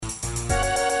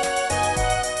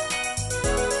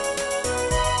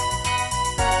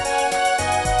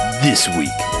This week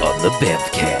on the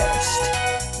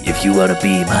Bamfcast. If you want to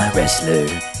be my wrestler,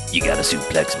 you gotta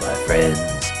suplex my friends.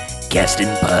 Casting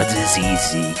pods is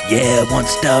easy. Yeah, 1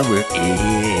 star we're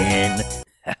in.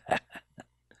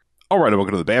 All right,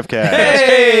 welcome to the Bamfcast.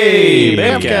 Hey,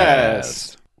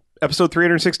 Bamfcast. Episode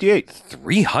 368.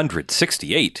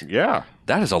 368. Yeah.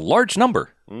 That is a large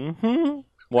number. Mm-hmm.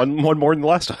 One more than the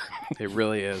last time. It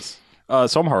really is.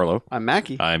 So I'm Harlow. I'm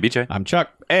Mackie. I'm BJ. I'm Chuck.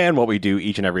 And what we do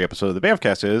each and every episode of the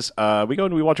Bamfcast is we go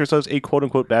and we watch ourselves a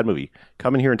quote-unquote bad movie.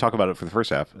 Come in here and talk about it for the first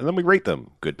half, and then we rate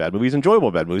them. Good bad movies, enjoyable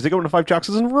bad movies. They go into 5 jocks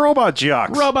and robot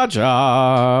jocks. Robot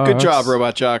Jocks. Good job,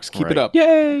 Robot Jocks. Keep Right. it up.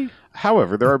 Yay.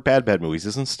 However, there are bad movies.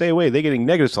 Doesn't stay away. They get a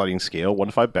negative sliding scale, 1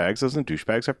 to 5 bags, as in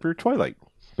douchebags after Twilight.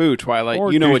 Boo, Twilight.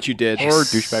 Or You know douche- what you did. Or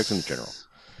douchebags in general.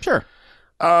 Sure.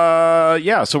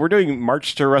 Yeah, so we're doing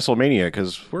March to WrestleMania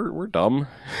because we're dumb.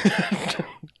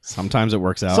 Sometimes it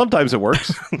works out. Sometimes it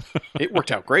works. It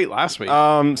worked out great last week.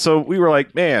 So we were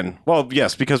like, man, well,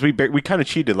 yes, because we kind of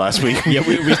cheated last week. Yeah,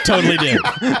 we totally did.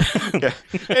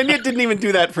 And you didn't even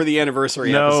do that for the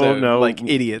anniversary No, episode. no. Like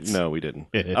idiots. No, we didn't.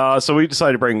 So we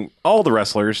decided to bring all the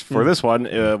wrestlers for this one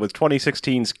with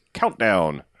 2016's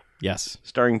Countdown, Yes.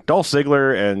 starring Dolph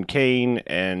Ziggler and Kane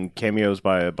and cameos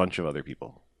by a bunch of other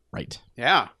people. Right.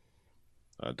 Yeah.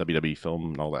 WWE film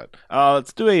and all that.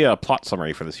 Let's do a plot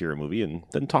summary for this hero movie and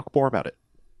then talk more about it.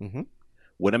 Mm-hmm.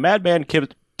 When a madman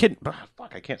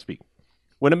I can't speak.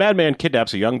 When a madman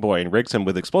kidnaps a young boy and rigs him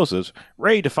with explosives,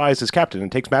 Ray defies his captain and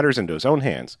takes matters into his own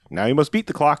hands. Now he must beat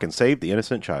the clock and save the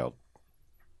innocent child.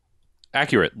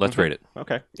 Accurate. Let's rate it.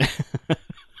 Okay.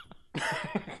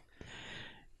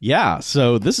 Yeah,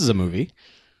 so this is a movie.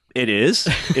 It is.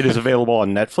 It is available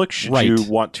on Netflix should Right. you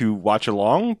want to watch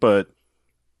along, but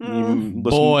listen,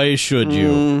 Boy, should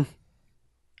you.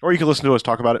 or you can listen to us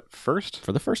talk about it first.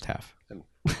 For the first half.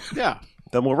 Yeah.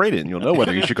 Then we'll rate it and you'll know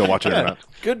whether you should go watch it or not.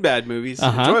 Good bad movies.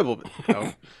 Uh-huh. Enjoyable.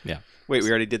 Oh. Yeah. Wait, we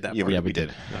already did that. Yeah, part. we did.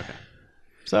 Okay.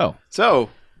 So, So,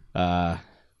 uh,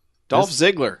 Dolph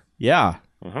Ziggler. yeah.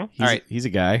 Mhm. All right. He's a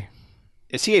guy.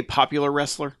 Is he a popular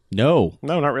wrestler? No.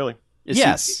 No, not really. Is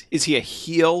he a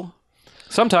heel?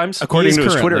 Sometimes. According is to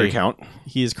his Twitter currently- account.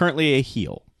 He is currently a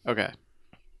heel. Okay.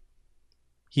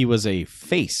 He was a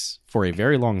face for a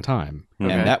very long time,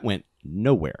 Okay. and that went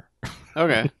nowhere.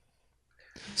 Okay.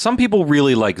 Some people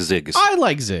really like Ziggs. I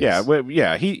like Ziggs.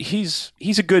 Yeah, he's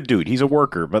a good dude. He's a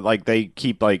worker, but like they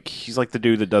keep like he's like the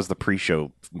dude that does the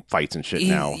pre-show fights and shit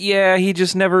now. Yeah, he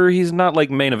just never, he's not like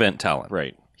main event talent.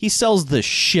 Right. He sells the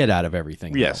shit out of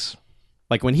everything. though. Yes.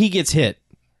 Like when he gets hit,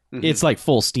 Mhm. it's like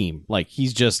full steam. Like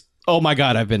he's just, oh my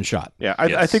God, I've been shot. Yeah, I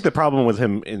Yes. think the problem with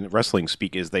him in wrestling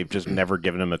speak is they've just never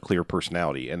given him a clear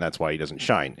personality, and that's why he doesn't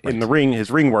shine. In the ring,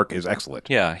 his ring work is excellent.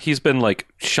 Yeah, he's been like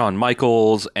Shawn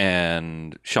Michaels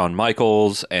and Shawn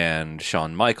Michaels and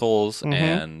Shawn Michaels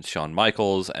and Shawn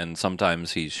Michaels, and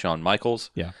sometimes he's Shawn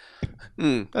Michaels.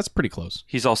 Mm. That's pretty close.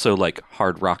 He's also like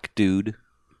hard rock dude,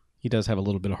 He does have a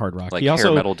little bit of hard rock. like he hair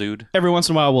also, metal dude. every once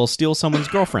in a while, will steal someone's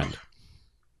girlfriend,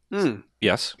 Mm.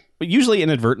 Yes. but usually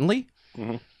inadvertently.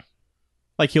 Mhm.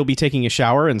 Like he'll be taking a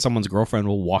shower and someone's girlfriend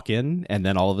will walk in, and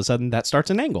then all of a sudden that starts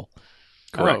an angle.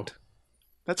 Correct.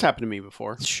 That's happened to me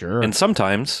before. Sure. And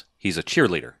sometimes he's a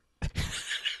cheerleader.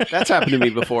 That's happened to me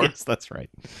before. Yes, that's right.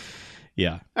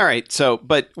 Yeah. All right. So,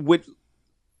 but would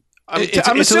I'm It's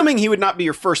assuming he would not be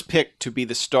your first pick to be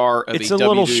the star of It's a a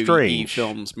little WWE strange.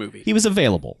 Films movie. He was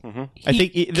available. I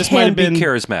think this Can might have been be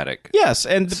charismatic. Yes,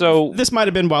 and So- this might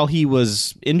have been while he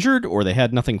was injured or they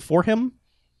had nothing for him.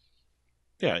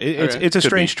 Yeah, Okay. it's a Could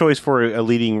strange be. choice for a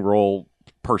leading role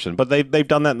person, but they've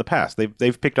done that in the past.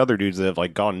 They've picked other dudes that have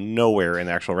like gone nowhere in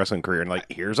their actual wrestling career, and like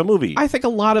here's a movie. I think a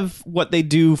lot of what they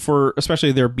do for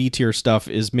especially their B tier stuff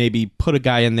is maybe put a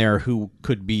guy in there who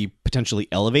could be potentially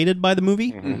elevated by the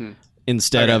movie Mhm.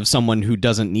 instead Okay. of someone who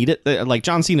doesn't need it. Like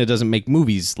John Cena doesn't make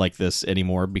movies like this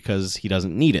anymore because he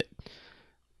doesn't need it.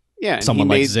 Yeah, and Someone he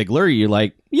like made, Ziggler, you're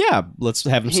like, yeah, let's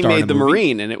have him he star in made a the movie.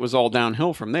 Marine, and it was all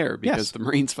downhill from there because Yes. the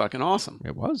Marine's fucking awesome.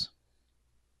 It was.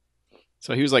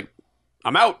 So he was like,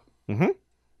 "I'm out. Mhm.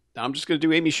 I'm just going to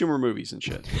do Amy Schumer movies and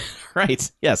shit."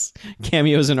 Right. Yes.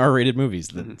 Cameos in R-rated movies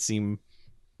that Mhm. seem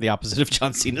the opposite of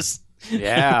John Cena's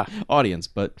Yeah. audience.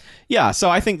 But yeah, so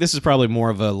I think this is probably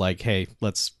more of a like, hey,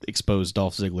 let's expose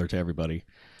Dolph Ziggler to everybody.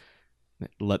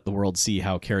 Let the world see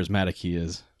how charismatic he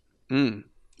is. Mm.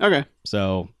 Okay.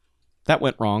 So that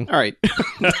went wrong. All right.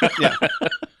 Yeah.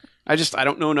 I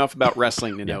don't know enough about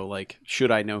wrestling to know, like,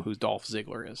 should I know who Dolph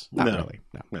Ziggler is? Not No. really.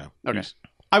 No. no, Okay.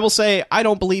 I will say I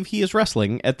don't believe he is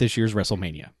wrestling at this year's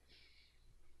WrestleMania.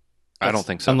 I don't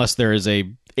think so. Unless there is a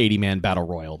 80-man battle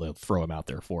royal they'll throw him out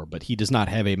there for, but he does not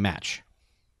have a match.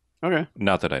 Okay.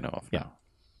 Not that I know of. Yeah.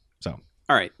 no.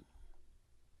 All right.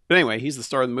 But anyway, he's the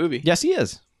star of the movie. Yes, he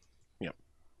is. Yep.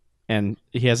 And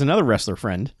he has another wrestler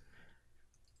friend,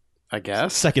 I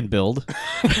guess. second build.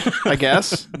 I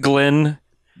guess. Glenn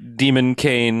Demon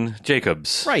Kane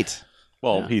Jacobs. Right.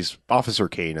 Well, Yeah. he's Officer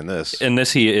Kane in this. In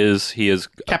this, he is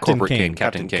Captain Corporate Kane.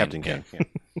 Captain Kane. Captain Kane. Yeah.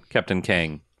 Captain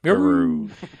Kang.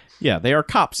 Yeah, they are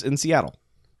cops in Seattle.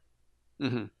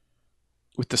 Hmm.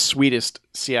 With the sweetest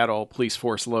Seattle police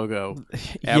force logo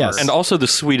ever. Yes. And also the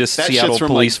sweetest That Seattle shit's from,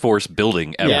 police like- force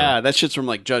building ever. Yeah, that shit's from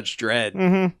like Judge Dredd.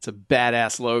 Mm-hmm. It's a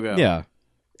badass logo. Yeah.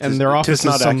 And Tis- their tis office is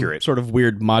not some accurate. sort of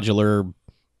weird modular.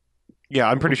 Yeah,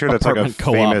 I'm pretty sure that's like a Apartment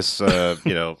co-op. famous,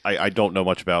 I don't know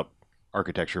much about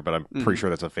architecture, but I'm pretty sure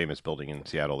that's a famous building in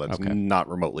Seattle that's Okay. not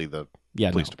remotely the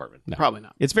Yeah, police no. department. No. Probably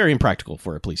not. It's very impractical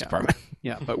for a police department.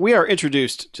 Yeah, but we are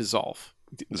introduced to Zolf.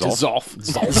 Zolf?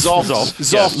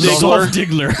 Zolf Diggler.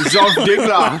 Diggler. Zolf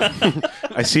Diggler.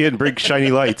 I see it in big shiny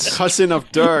lights. Cousin of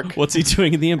Dirk. What's he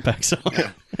doing in the impact zone?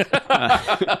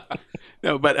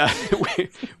 No, but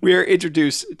we are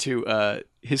introduced to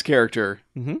his character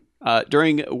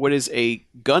during what is a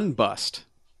gun bust,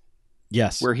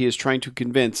 Yes. where he is trying to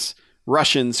convince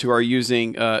Russians who are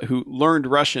using, who learned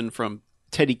Russian from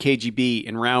Teddy KGB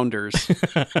in Rounders,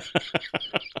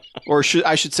 or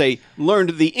I should say,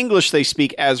 learned the English they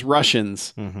speak as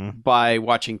Russians by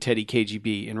watching Teddy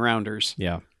KGB in Rounders.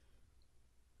 Yeah.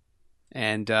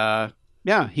 And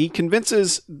he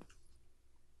convinces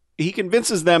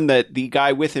them that the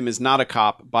guy with him is not a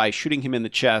cop by shooting him in the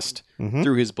chest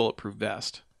through his bulletproof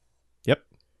vest. Yep.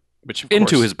 Which of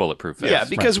Into course, his bulletproof vest. yeah,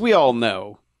 because we all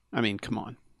know. I mean, come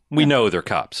on. We know they're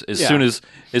cops. As Yeah.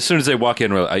 soon as they walk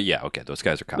in, we're like, yeah, okay, those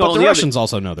guys are cops. But Well, the the other- Russians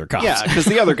also know they're cops. Yeah, because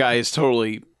the other guy is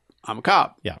totally, I'm a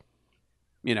cop. Yeah.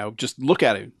 You know, just look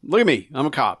at him. Look at me. I'm a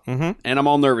cop, Mhm. and I'm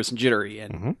all nervous and jittery,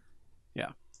 and Mhm. yeah.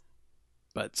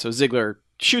 But so Ziegler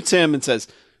shoots him and says,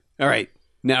 "All right,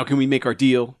 now can we make our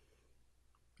deal?"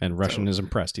 And Russian is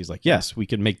impressed. He's like, yes, we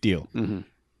can make deal. Mm-hmm.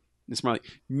 It's more like,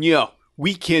 "No,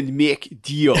 we can make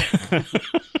deal."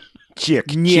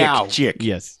 Chick, Meow. chick.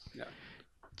 Yes. Yeah.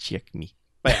 Check me.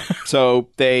 But yeah, so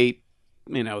they,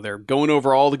 they're going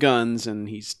over all the guns, and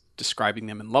he's describing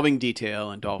them in loving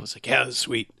detail. And Dolph is like, "Yeah, this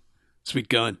is sweet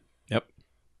gun. Yep.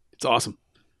 It's awesome."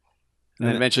 And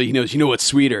then eventually he knows, you know what's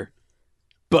sweeter?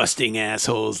 Busting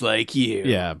assholes like you.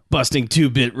 Yeah. Busting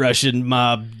 2-bit Russian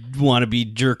mob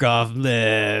wannabe jerk off.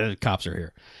 Bleh. Cops are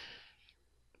here.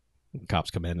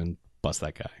 Cops come in and bust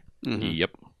that guy. Mhm.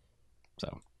 Yep.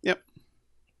 So. Yep.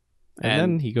 And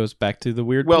then he goes back to the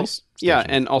weird Well, police yeah,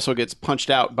 station. and also gets punched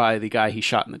out by the guy he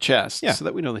shot in the chest, Yeah. so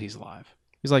that we know that he's alive.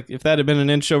 He's like, if that had been an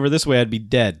inch over this way, I'd be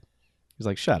dead. He's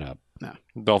like, shut up.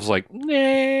 Dolph's like, And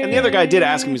the other guy did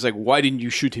ask him, he's like, "Why didn't you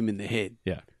shoot him in the head?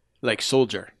 Yeah. Like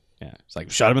Soldier." Yeah. It's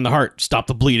like, shot him in the heart. Stop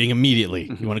the bleeding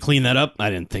immediately. You want to clean that up? I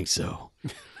didn't think so.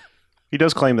 He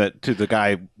does claim that to the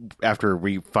guy after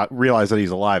we realize that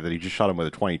he's alive that he just shot him with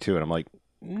a 22, and I'm like,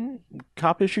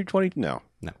 cop issue 20? No.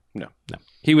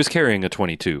 he was carrying a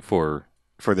 22 for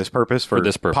For this purpose? For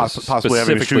this purpose. Possibly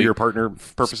having to shoot Specifically- your partner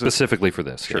purposes? specifically for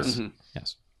this. Yes. Mhm.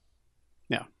 Yes.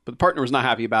 Yeah, but the partner was not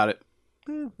happy about it.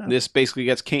 This basically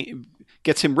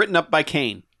gets him written up by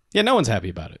Kane. Yeah, no one's happy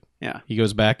about it. Yeah. He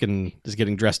goes back and is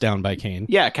getting dressed down by Kane.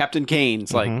 Yeah, Captain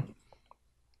Kane's like, Mhm.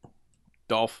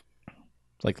 Dolph.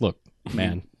 It's like, look,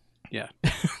 man. Yeah.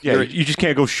 Yeah, you just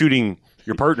can't go shooting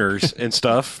your partners and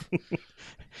stuff.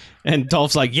 And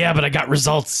Dolph's like, yeah, but I got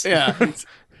results. Yeah.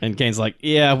 And Kane's like,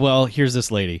 yeah, well, here's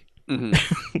this lady. hmm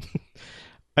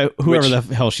Whoever Which-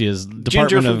 the hell she is. Ginger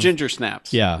Department from of... Ginger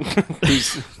Snaps. Yeah.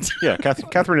 Who's Yeah,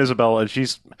 Catherine Isabel, and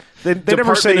they never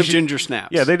Department say of she, Ginger Snaps.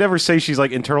 Yeah, they never say she's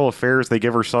like internal affairs. They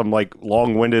give her some like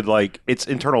long-winded like it's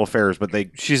internal affairs, but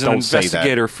they She's an don't say that.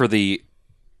 investigator for the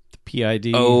PID.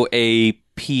 OAP,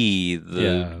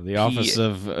 the Office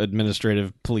of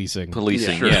Administrative Policing.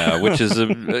 policing, Sure. yeah, which is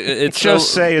it's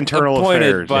Just say internal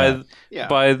appointed affairs, by Yeah.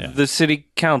 the city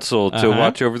council to Uh-huh.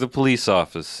 watch over the police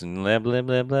office and blah blah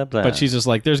blah blah blah. But she's just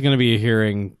like, there's going to be a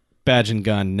hearing, badge and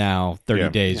gun now, 30 Yeah.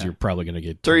 days, Yeah. you're probably going to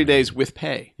get 30 terminated. days with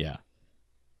pay. Yeah.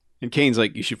 And Kane's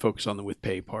like, you should focus on the with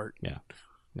pay part.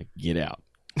 Like, get out.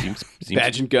 seems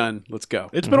Badge and gun. Let's go.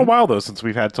 It's been a while though since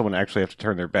we've had someone actually have to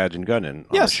turn their badge and gun in on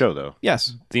Yes. the show though.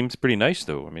 Yes. seems pretty nice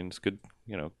though. I mean, it's good.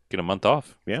 Get a month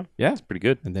off. Yeah. It's pretty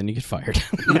good. And then you get fired.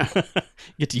 You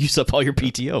get to use up all your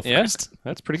PTO Yeah, first.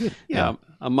 that's pretty good. Yeah.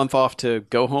 A month off to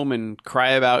go home and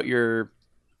cry about your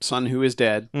son who is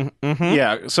dead. Mm-hmm.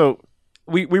 Yeah, so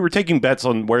we were taking bets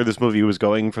on where this movie was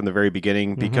going from the very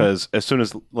beginning because as soon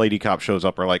as Lady Cop shows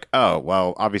up, we're like, oh,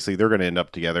 well, obviously they're going to end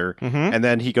up together. Mhm. And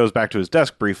then he goes back to his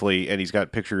desk briefly and he's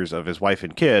got pictures of his wife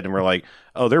and kid. And we're like,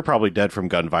 oh, they're probably dead from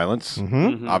gun violence,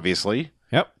 Mm-hmm. Mhm. obviously.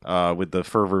 Yep. with the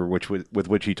fervor with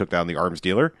which he took down the arms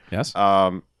dealer. Yes.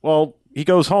 Well, he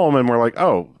goes home and we're like,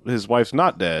 oh, his wife's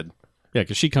not dead. Yeah,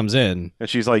 because she comes in. And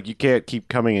she's like, you can't keep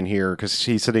coming in here because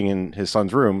he's sitting in his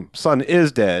son's room. Son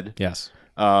is dead. Yes.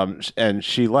 And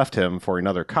she left him for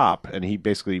another cop. And he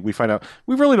basically, we find out,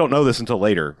 we really don't know this until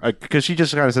later. Because she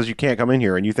just kind of says, you can't come in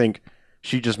here. And you think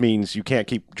she just means you can't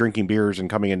keep drinking beers and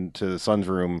coming into the son's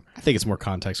room. I think it's more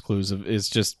context clues. It's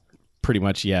just pretty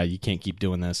much, yeah, you can't keep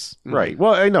doing this. Right.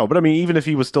 Well, I know. But I mean, even if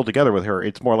he was still together with her,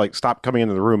 it's more like stop coming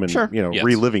into the room and, Sure. Yes.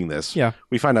 reliving this. Yeah.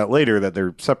 We find out later that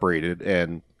they're separated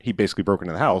and he basically broke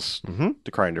into the house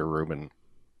to cry into her room. And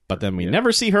But then we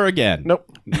never see her again. nope.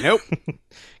 Nope.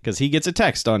 Because he gets a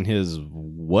text on his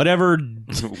whatever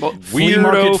flea Weirdo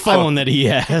market phone. phone that he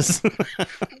has.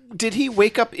 Did he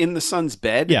wake up in the son's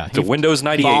bed? Yeah. It's a Windows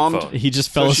 98 bombed. phone. He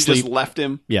just So fell she asleep. just left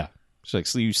him. Yeah. She's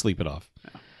like, you sleep it off.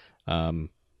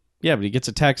 Yeah, but he gets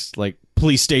a text like,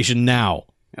 police station now.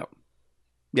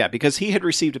 Yeah, because he had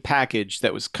received a package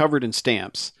that was covered in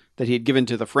stamps that he had given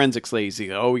to the forensics ladies. He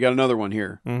go, oh, we got another one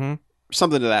here. Mm-hmm.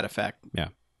 Something to that effect. Yeah.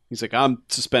 He's like, I'm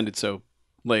suspended, so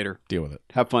later. Deal with it.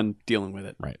 Have fun dealing with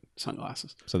it. Right.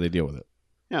 Sunglasses. So they deal with it.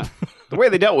 Yeah. The way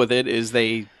they dealt with it is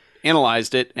they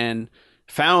analyzed it and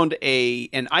found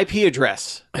an IP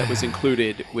address that was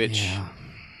included, which...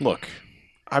 Look,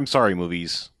 I'm sorry,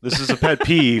 movies. This is a pet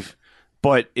peeve,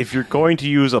 but if you're going to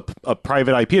use a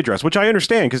private IP address, which I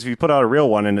understand, because if you put out a real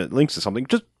one and it links to something,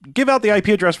 just give out the IP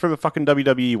address for the fucking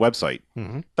WWE website.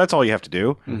 Mm-hmm. That's all you have to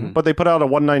do. But they put out a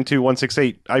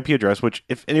 192.168 IP address, which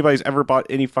if anybody's ever bought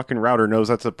any fucking router knows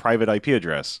that's a private IP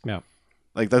address. Yeah.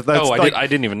 Like that's I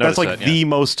didn't even notice that's like that. the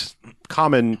most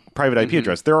common private IP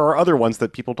address. There are other ones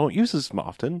that people don't use as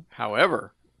often.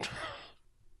 However,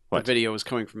 What? the video was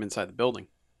coming from inside the building.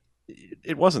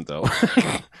 It wasn't though.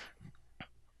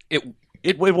 It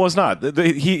It was not.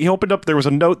 He opened up. There was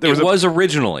a note. There was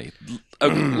originally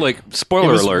like It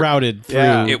spoiler was alert. routed through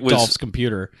Yeah. It was- Dolph's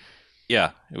computer.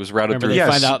 Yeah, it was routed Remember through. they yes,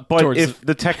 find out but towards if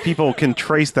the tech people can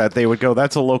trace that, they would go,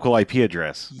 "That's a local IP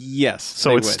address." Yes. So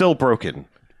they it's would. still broken.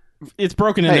 It's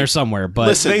broken in Hey, there somewhere, but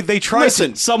listen. They tried.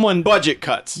 Listen, someone... budget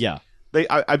cuts. Yeah.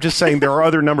 I'm just saying there are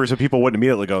other numbers that people wouldn't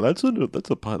immediately go, "That's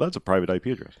a private IP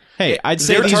address." Hey, I'd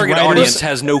say Their these target writers... audience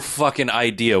has no fucking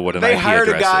idea what an They IP hired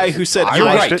a address guy is. who said, I You're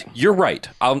watched right. it. You're right.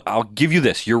 I'll give you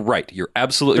this. You're right. You're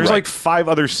absolutely There's right. like 5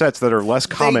 other sets that are less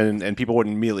common, and people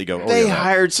wouldn't immediately go, "Oh, They yeah, that."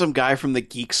 hired some guy from the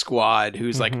Geek Squad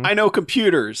who's like, I know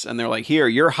computers. And they're like, here,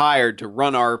 you're hired to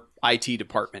run our IT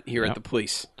department here at the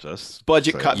police. Just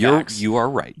Budget saying. cutbacks. You are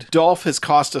right. Dolph has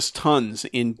cost us tons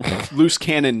in loose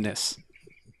cannonness.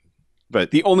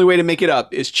 But The only way to make it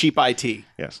up is cheap IT.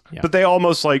 yes, Yeah. but they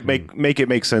almost like make it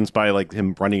make sense by like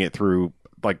him running it through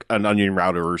like an onion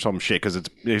router or some shit because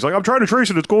he's like, I'm trying to trace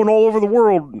it. It's going all over the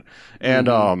world, and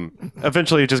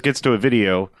eventually it just gets to a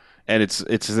video, and it's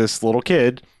this little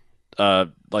kid,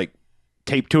 like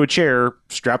taped to a chair,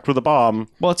 strapped with a bomb.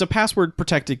 Well, it's a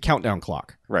password-protected countdown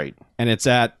clock, Right, and it's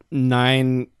at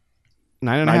nine and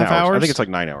a 9 half hours. I think it's like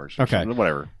 9 hours. or Okay. something,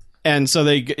 whatever. And so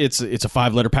it's a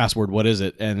 5-letter password. What is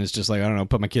it? And it's just like, I don't know,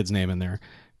 put my kid's name in there.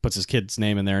 Puts his kid's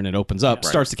name in there and it opens up,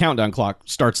 starts the countdown clock,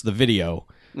 starts the video,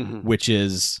 which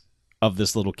is of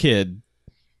this little kid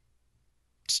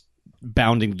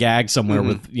bound and gagged somewhere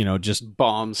with, just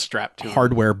Bombs strapped to him.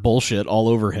 hardware bullshit all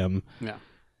over him. Yeah.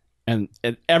 And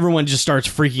everyone just starts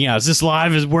freaking out. Is this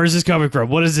live? Where's this coming from?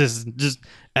 What is this? Just,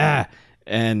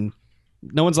 and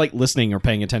no one's like listening or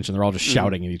paying attention. They're all just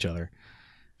shouting at each other.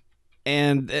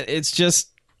 And it's just,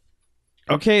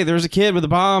 okay, there's a kid with a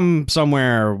bomb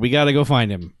somewhere. We got to go find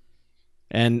him.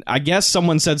 And I guess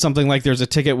someone said something like there's a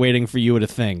ticket waiting for you at a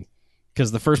thing.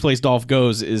 Because the first place Dolph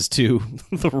goes is to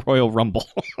the Royal Rumble.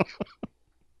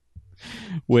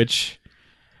 Which...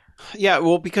 Yeah,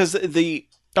 well, because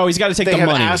Oh, he's got to take they the have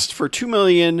money. asked for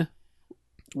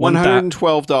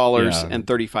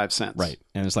 $2,112.35. Right.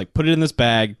 And it's like, put it in this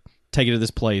bag, take it to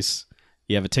this place.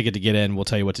 You have a ticket to get in. We'll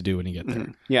tell you what to do when you get there.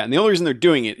 Yeah, and the only reason they're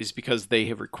doing it is because they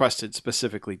have requested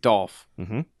specifically Dolph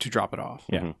to drop it off.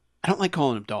 Yeah. I don't like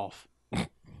calling him Dolph.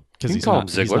 Because he's, call him not-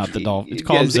 he's Ziggler. not the Dolph. It's Yeah,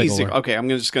 called him he's Ziggler. Okay, I'm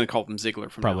just going to call him Ziggler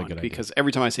from Probably now a on. good idea. Because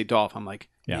every time I say Dolph, I'm like,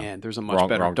 Yeah. man, there's a much Wrong-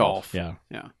 better wrong Dolph. Yeah.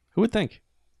 Yeah. Who would think?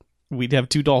 We'd have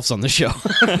 2 Dolphs on the show.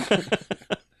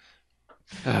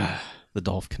 The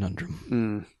Dolph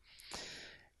conundrum.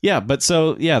 Yeah, but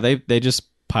so, yeah, they just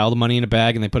pile the money in a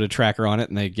bag and they put a tracker on it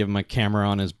and they give him a camera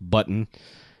on his button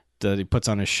that he puts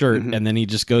on his shirt. And then he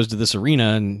just goes to this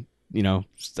arena and,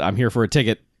 I'm here for a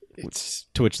ticket. It's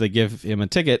To which they give him a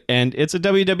ticket. And it's a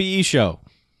WWE show.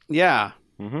 yeah.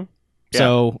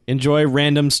 So enjoy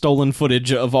random stolen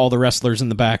footage of all the wrestlers in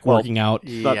the back Well, working out.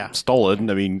 Not Yeah. stolen.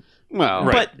 I mean, Well,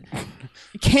 Right. but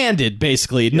candid,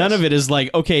 basically. None of it is like,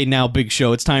 okay, now Big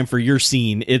Show, it's time for your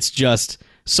scene. It's just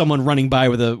someone running by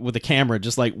with a camera,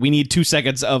 just like, we need 2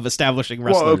 seconds of establishing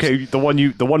wrestlers. Well, okay, the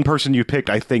one person you picked,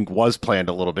 I think, was planned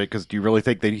a little bit, because do you really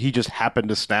think that he just happened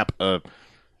to snap a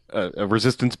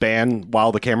resistance band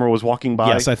while the camera was walking by?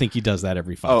 Yes, I think he does that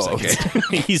every 5 seconds.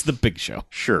 okay. He's the Big Show.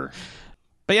 Sure.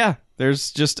 But yeah,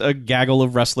 there's just a gaggle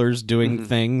of wrestlers doing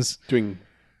things. doing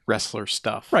wrestler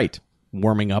stuff. Right.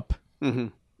 Warming up. Mm-hmm.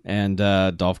 And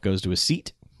Dolph goes to a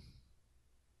seat.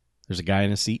 There's a guy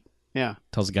in a seat. Yeah.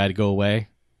 Tells the guy to go away.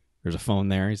 There's a phone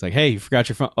there. He's like, hey, you forgot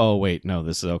your phone. Oh, wait, no,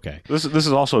 this is okay. This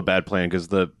is also a bad plan, because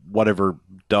the whatever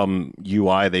dumb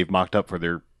UI they've mocked up for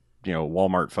their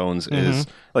Walmart phones is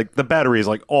like the battery is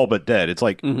like all but dead. It's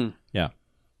like, Yeah.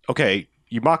 okay,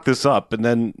 you mocked this up, but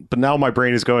now my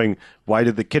brain is going, why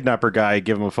did the kidnapper guy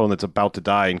give him a phone that's about to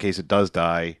die in case it does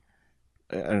die?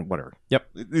 And whatever. Yep.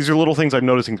 These are little things I'm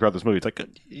noticing throughout this movie. It's like,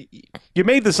 you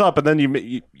made this up, and then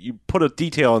you put a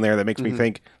detail in there that makes me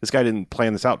think this guy didn't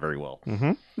plan this out very well.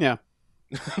 Yeah.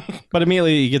 But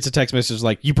immediately he gets a text message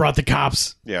like, you brought the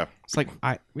cops. Yeah. It's like,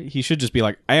 he should just be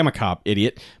like, I am a cop,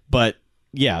 idiot. But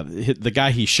yeah, the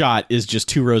guy he shot is just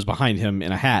 2 rows behind him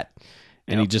in a hat.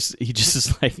 And he just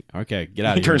is like, okay, get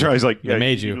out of He here. turns around, he's like, I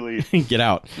made you. Get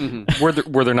out. Were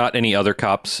there not any other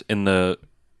cops in the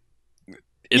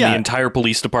entire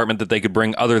police department that they could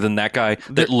bring other than that guy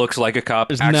that looks like a cop,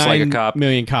 There's acts 9 like a cop?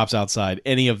 million cops outside.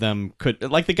 Any of them could,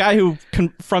 like the guy who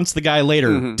confronts the guy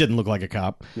later didn't look like a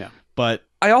cop. Yeah. But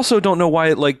I also don't know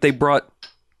why they brought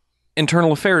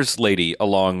internal affairs lady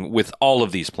along with all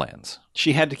of these plans.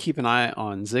 She had to keep an eye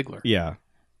on Ziggler. yeah,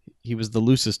 he was the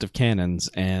loosest of cannons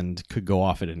and could go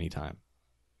off at any time.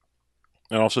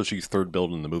 And also, she's third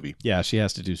billed in the movie. Yeah, she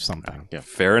has to do something. Yeah.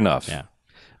 Fair enough. Yeah.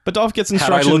 But Dolph gets Had I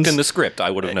instructions. looked in the script, I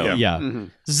would have known. Yeah.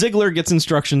 Ziggler gets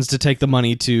instructions to take the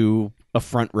money to a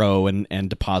front row and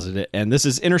deposit it. And this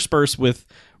is interspersed with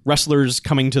wrestlers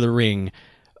coming to the ring,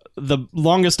 the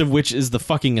longest of which is the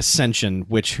fucking Ascension,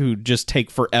 who just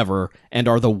take forever and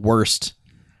are the worst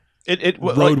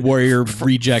Road Warrior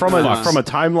reject from fucks. a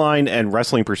timeline and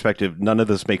wrestling perspective, none of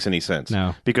this makes any sense.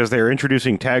 No. Because they're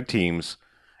introducing tag teams,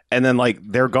 and then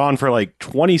they're gone for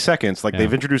 20 seconds.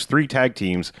 They've introduced 3 tag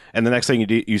teams, and the next thing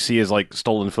you see is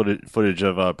stolen footage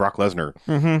of Brock Lesnar.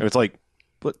 And it's like,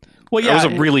 but Well, It was a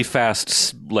really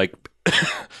fast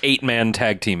 8-man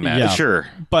tag team match. Yeah. sure.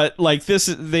 But this,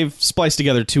 they've spliced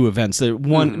together 2 events.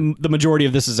 One, the majority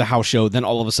of this is a house show. Then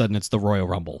all of a sudden, it's the Royal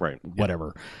Rumble, Right.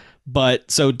 Whatever. But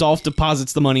so Dolph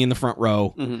deposits the money in the front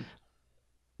row.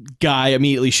 Guy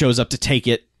immediately shows up to take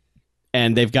it,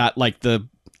 and they've got the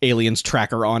aliens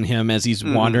tracker on him as he's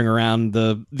wandering around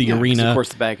the Yeah, 'cause arena. Of course,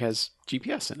 the bag has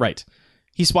GPS in it. Right.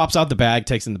 He swaps out the bag,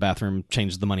 takes it in the bathroom,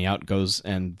 changes the money out, goes,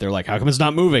 and they're like, how come it's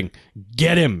not moving?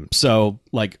 Get him. So,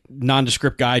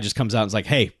 nondescript guy just comes out and is like,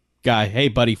 hey, guy, hey,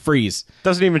 buddy, freeze.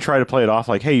 Doesn't even try to play it off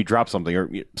like, hey, you dropped something or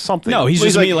something. No, he's Well,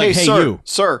 just immediately like, hey, sir, you.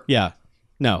 sir. Yeah.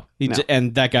 No. No.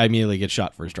 And that guy immediately gets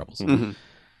shot for his troubles.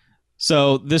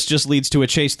 So this just leads to a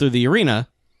chase through the arena,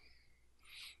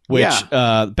 which bad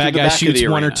the guy back of shoots the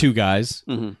 1 or arena. 2 guys.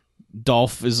 Mhm.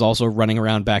 Dolph is also running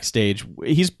around backstage.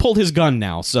 He's pulled his gun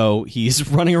now, so he's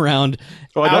running around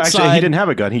Well, no, outside. actually, he didn't have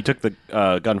a gun. He took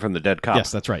the gun from the dead cop.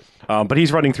 Yes, that's right. But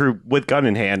he's running through with gun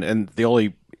in hand, and the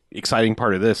only exciting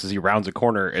part of this is he rounds a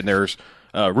corner, and there's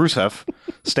Rusev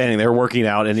standing there working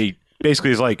out, and he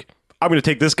basically is like, I'm going to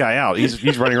take this guy out.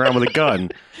 He's running around with a gun.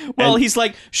 Well, And- he's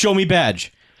like, show me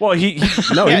badge. Well, he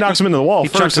knocks him into the wall. He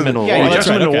chucks first, him and into the then- wall. He Yeah, chucks that's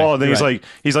him into right, the wall, okay, and then right.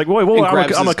 he's like, wait, whoa, And I'm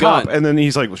grabs a his cop. gun. And then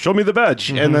he's like, show me the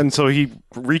badge. And then so he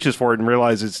reaches for it and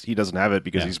realizes he doesn't have it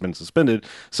because he's been suspended.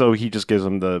 So he just gives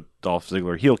him the Dolph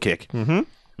Ziggler heel kick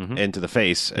into the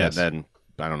face, Yes. and then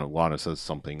I don't know. Lana says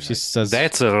something. She says,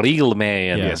 That's a real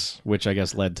man. yes, which I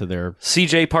guess led to their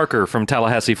C.J. Parker from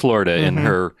Tallahassee, Florida, in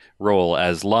her role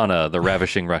as Lana, the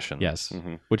ravishing Russian. yes,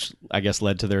 which I guess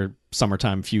led to their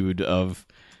summertime feud of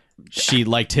she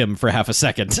liked him for half a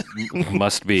second.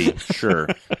 Must be. Sure,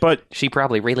 but She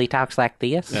probably really talks like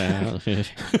this. but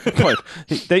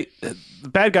the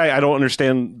bad guy. I don't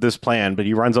understand this plan, but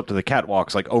he runs up to the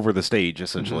catwalks over the stage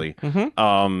essentially.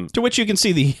 To which you can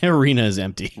see the arena is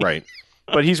empty. Right.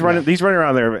 But he's running. He's running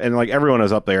around there, and everyone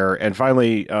is up there. And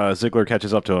finally, Ziggler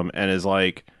catches up to him and is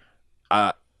like,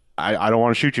 "I don't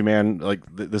want to shoot you, man.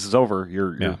 This is over.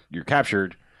 You're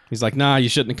captured." He's like, nah, you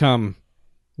shouldn't have come.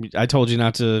 I told you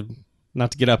not to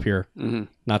get up here,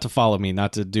 not to follow me,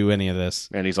 not to do any of this.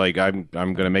 And he's like, "I'm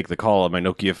going to make the call on my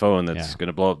Nokia phone that's Yeah. going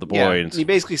to blow up the boy." Yeah, And he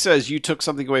basically says, you took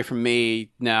something away from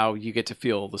me, now you get to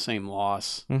feel the same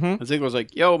loss. And Ziggler's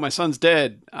like, yo, my son's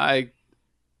dead. I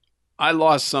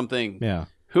lost something. Yeah.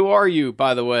 Who are you,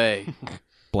 by the way?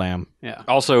 Blam. Yeah.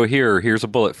 Also, here's a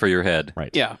bullet for your head. Right.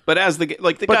 Yeah, but as the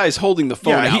guy's holding the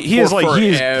phone Yeah, out he for is like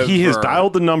he has forever.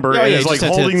 dialed the number Yeah, and yeah, is he like just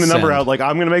had to holding the number send. out like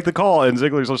I'm going to make the call, and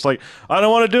Ziggler's just like I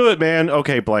don't want to do it, man.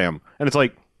 Okay, blam, and it's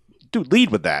like, dude, lead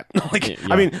with that. Like, Yeah.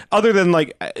 I mean, other than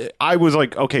like I was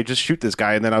like, okay, just shoot this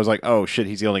guy, and then I was like, oh shit,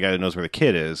 he's the only guy that knows where the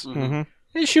kid is. Mm-hmm.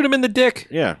 Hey, shoot him in the dick.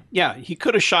 Yeah, Yeah, he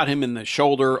could have shot him in the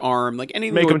shoulder, arm, like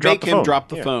anything Make that him would drop make the him phone. drop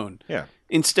the Yeah. phone. yeah,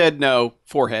 Instead, no,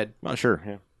 forehead. not sure.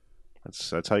 Yeah,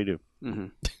 that's how you do. Mm-hmm.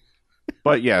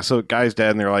 But yeah, so guy's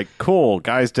dead, and they're like, cool,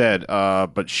 guy's dead.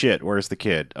 But shit, where's the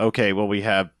kid? Okay, well, we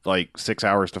have like 6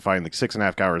 hours to find the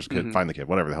 6.5 hours to find the kid.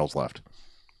 Whatever the hell's left.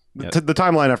 Yep. The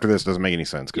timeline after this doesn't make any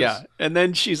sense. 'Cause- Yeah, and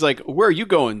then she's like, "Where are you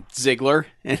going, Ziggler?"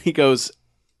 And he goes,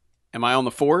 "Am I on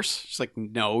the force?" She's like,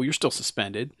 "No, you're still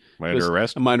suspended." Am I He goes, under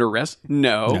arrest? Am I under arrest?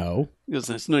 No. No. He goes,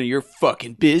 "That's none of your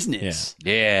fucking business."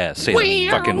 Yeah, say the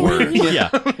fucking word. Yeah.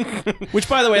 Which,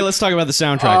 by the way, let's talk about the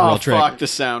soundtrack Oh, real quick. fuck the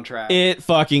soundtrack. It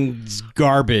fucking is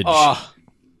garbage. Oh,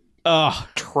 Ugh.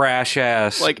 Trash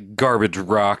ass, Like- garbage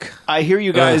rock. I hear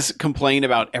you guys complain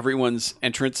about everyone's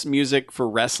entrance music for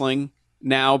wrestling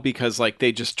now because like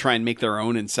they just try and make their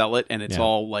own and sell it, and it's Yeah.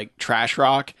 all like trash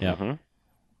rock. Yeah. Mhm.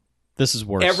 This is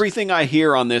worse. Everything I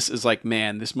hear on this is like,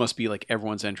 man, this must be like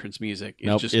everyone's entrance music. It's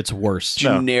Nope, just it's worse.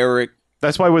 generic.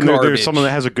 That's why when Garbage. there's someone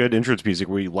that has a good entrance music,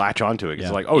 we latch onto it. It's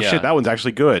Yeah. like, oh Yeah. shit, that one's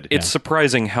actually good. It's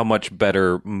surprising how much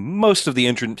better most of the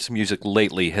entrance music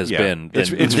lately has Yeah. been than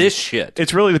It's- this shit.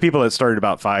 It's really the people that started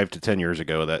about 5 to 10 years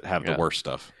ago that have Yeah. the worst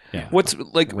stuff. Yeah. What's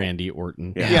like Randy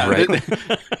Orton. Yeah. right?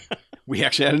 We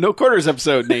actually had a No Quarters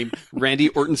episode named Randy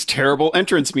Orton's terrible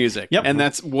entrance music. Yep. And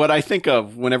that's what I think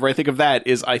of whenever I think of that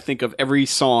is I think of every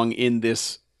song in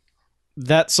this.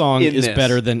 That song In is this.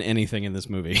 better than anything in this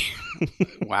movie.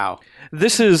 Wow.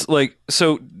 This is like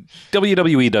so.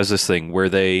 WWE does this thing where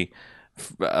they,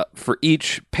 for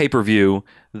each pay per view,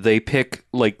 they pick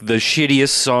like the shittiest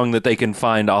song that they can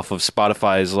find off of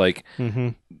Spotify's like Mm-hmm.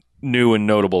 new and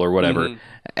notable or whatever, Mhm.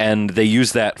 and they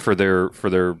use that for their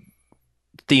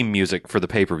theme music for the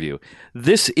pay per view.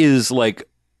 This is like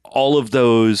all of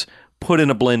those put in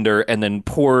a blender and then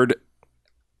poured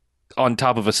on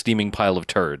top of a steaming pile of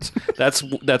turds. That's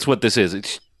what this is.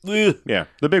 It's ugh. Yeah,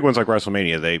 the big ones like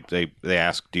WrestleMania, they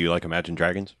ask, "Do you like Imagine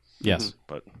Dragons?" Yes.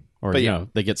 But Or, But you yeah. know,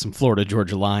 they get some Florida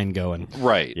Georgia line going.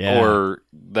 Right. Yeah. Or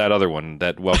that other one,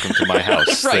 that Welcome to My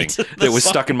House Right. thing The that was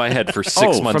song. stuck in my head for 6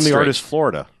 months from the straight. artist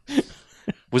Florida.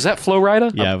 Was that Flo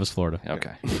Rida? Yeah, it was Florida.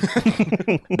 Okay.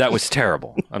 That was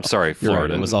terrible. I'm sorry, You're right,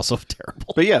 Florida. it was also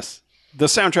terrible. But yes, the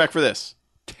soundtrack for this,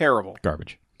 terrible.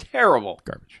 Garbage. Terrible.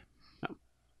 Garbage.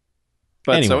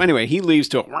 But so Anyway. anyway, he leaves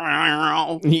to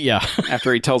Yeah.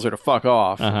 after he tells her to fuck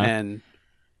off. Uh-huh. And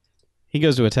He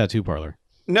goes to a tattoo parlor.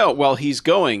 no, well, he's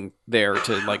going there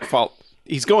to like follow.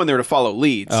 He's going there to follow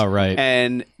leads. Oh, right.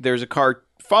 And there's a car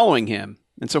following him,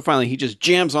 and so finally he just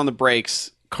jams on the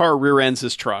brakes. Car rear ends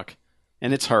his truck,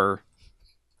 and it's her.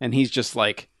 And he's just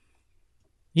like,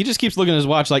 He just keeps looking at his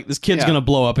watch like, this kid's Yeah. going to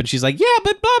blow up. And she's like, yeah,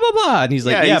 but blah, blah, blah. And he's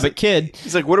like, Yeah, yeah, he's but like- kid.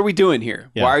 he's like, what are we doing here?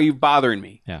 Yeah. Why are you bothering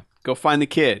me? Yeah. Go find the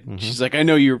kid. Mhm. She's like, I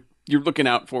know you're looking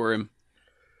out for him.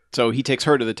 So he takes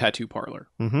her to the tattoo parlor,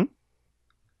 Mm-hmm.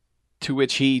 to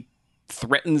which he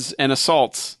threatens and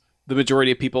assaults the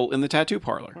majority of people in the tattoo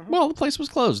parlor. Well, the place was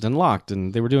closed and locked,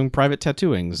 and they were doing private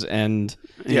tattooings. And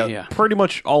Yeah, pretty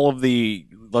much all of the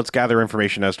let's gather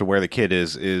information as to where the kid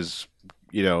is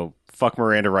fuck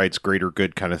Miranda rights, greater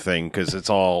good kind of thing, because it's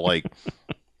all like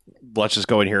let's just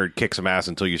go in here and kick some ass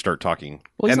until you start talking.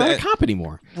 well, he's And not that- a cop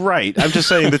anymore. Right. I'm just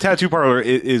saying the tattoo parlor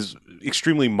is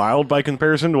extremely mild by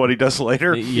comparison to what he does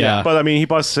later. Yeah. But I mean, he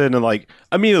busts in and like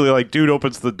immediately like dude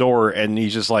opens the door and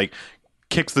he's just like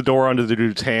kicks the door onto the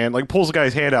dude's hand, like pulls the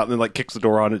guy's hand out and then like kicks the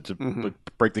door on it to like,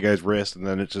 break the guy's wrist, and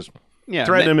then it's just Yeah,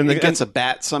 threaten him, and he the- gets a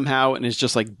bat somehow and is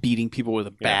just like beating people with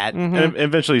a bat. Mm-hmm. and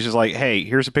eventually he's just like, hey,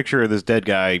 here's a picture of this dead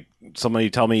guy. Somebody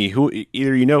tell me who,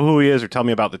 either you know who he is or tell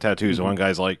me about the tattoos. And one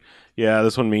guy's like, yeah,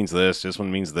 this one means this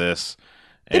one means this.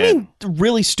 They And mean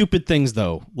really stupid things,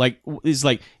 though. Like, he's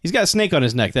got a snake on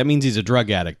his neck. That means he's a drug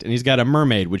addict. And he's got a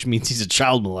mermaid, which means he's a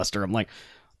child molester. I'm like,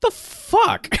 the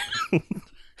fuck?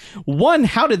 One,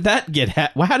 how did that get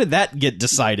how did that get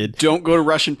decided? Don't go to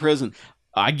Russian prison.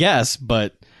 I guess,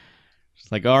 but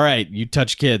it's like, all right, you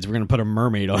touch kids, we're gonna put a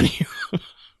mermaid on you.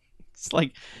 It's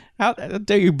like, how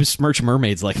dare you besmirch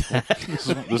mermaids like that?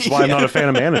 this is why I'm not a fan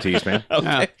of manatees, man.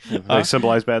 Okay. They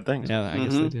symbolize bad things. Yeah, I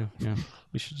guess they do. Yeah.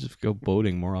 We should just go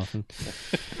boating more often.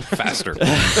 faster.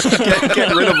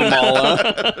 Get rid of them all.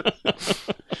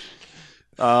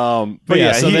 But But yeah,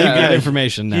 yeah, so he, they yeah, get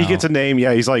information now. he gets a name.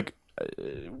 Yeah, he's like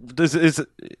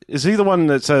is he the one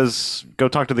that says go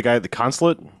talk to the guy at the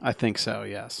consulate? I think so.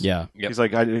 Yes. Yeah. Yep. He's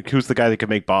like, who's the guy that can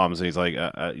make bombs? And he's like,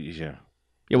 yeah.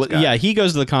 Yeah, well, yeah, he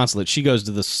goes to the consulate. She goes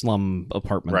to the slum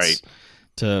apartments Right.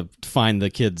 to find the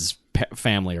kid's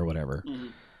family or whatever.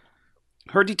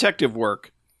 Her detective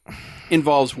work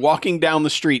involves walking down the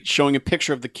street, showing a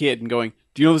picture of the kid, and going,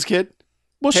 "Do you know this kid?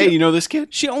 Well, Hey, you know this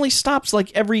kid?" she only stops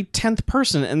like every 10th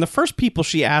person, and the first people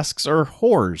she asks are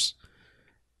whores.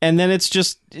 And then it's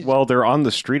just, Well, they're on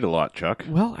the street a lot, Chuck.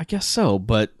 well, I guess so,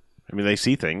 but I mean, they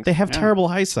see things. they have terrible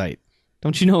eyesight.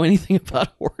 Don't you know anything about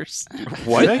whores?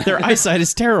 What? Their eyesight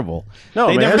is terrible. No,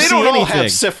 they man. never They see don't all anything.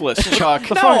 have syphilis, Chuck.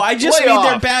 No, I just Lay mean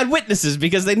they're off. bad witnesses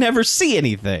because they never see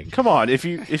anything. Come on, if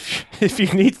you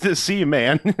need to see a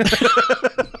man,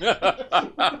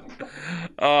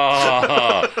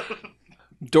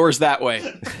 Doors that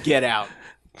way. Get out.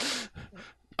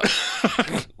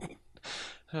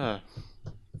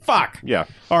 Fuck. yeah,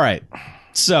 All right.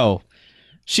 So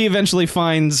she eventually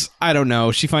finds, I don't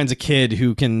know, she finds a kid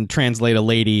who can translate a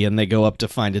lady, and they go up to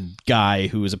find a guy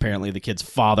who is apparently the kid's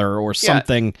father or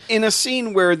something. In a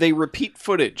scene where they repeat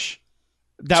footage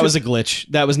That was a glitch.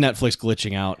 That was Netflix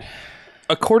glitching out.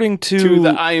 According to to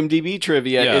the IMDb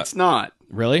trivia, Yeah. it's not.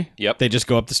 Really? Yep. They just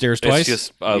go up the stairs it's twice?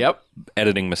 just a Yep.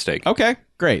 editing mistake. Okay,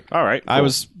 great. all right. I cool.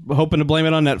 was hoping to blame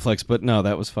it on Netflix, but no,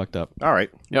 that was fucked up. all right.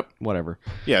 Whatever.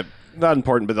 Yeah, not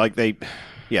important, but like they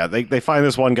find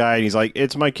this one guy and he's like,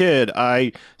 "It's my kid.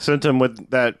 I sent him with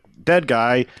that dead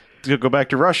guy to go back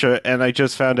to Russia, and I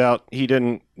just found out he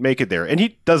didn't make it there." And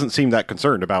he doesn't seem that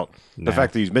concerned about the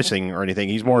fact that he's missing or anything.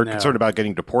 He's more concerned about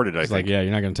getting deported. I It's think. like, yeah,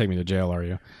 you're not going to take me to jail, are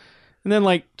you? And then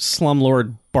like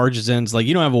Slumlord barges in. It's like,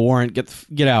 you don't have a warrant.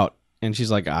 Get out. And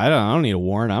she's like, I don't need a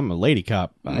warrant. I'm a lady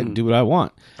cop. I can do what I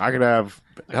want. I could have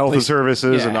health and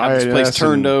services and have this place INS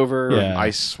turned and over. Yeah.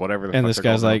 ICE, whatever. The And fuck this they're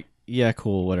guy's called now. like, yeah,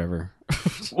 cool, whatever.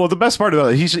 Well, the best part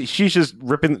about it, she's just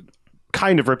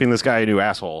kind of ripping this guy a new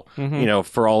asshole,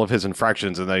 for all of his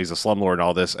infractions, and that he's a slumlord and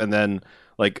all this. And then,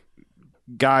 like,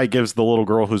 guy gives the little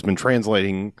girl who's been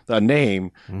translating a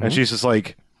name, and she's just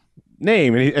like,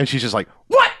 name, and she's just like,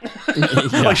 what?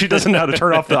 Like she doesn't know how to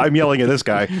turn off the I'm yelling at this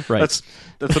guy. Right. That's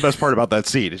the best part about that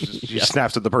scene. It's just, she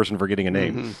snaps at the person for getting a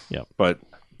name. Yep. But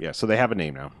yeah, so they have a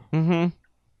name now.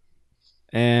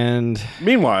 And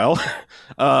Meanwhile,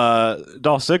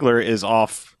 Dolph Ziggler is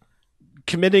off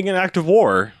committing an act of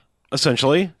war,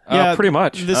 essentially. yeah, pretty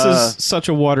much. This is such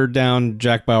a watered down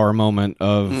Jack Bauer moment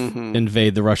of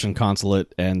invade the Russian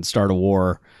consulate and start a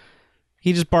war.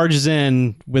 He just barges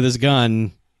in with his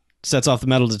gun, sets off the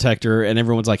metal detector, and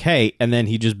everyone's like, hey, and then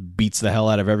he just beats the hell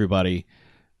out of everybody.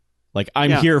 Like,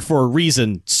 I'm here for a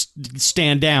reason.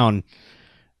 Stand down.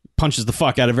 Punches the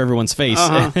fuck out of everyone's face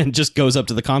and just goes up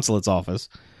to the consulate's office.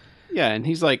 Yeah, and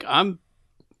he's like, I'm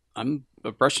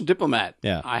a Russian diplomat.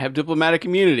 Yeah. I have diplomatic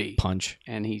immunity. Punch.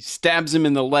 And he stabs him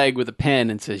in the leg with a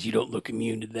pen and says, "You don't look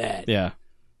immune to that." Yeah.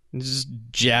 He's just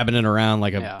jabbing it around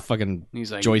like a Yeah. fucking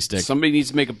He's like, joystick. "Somebody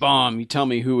needs to make a bomb. You tell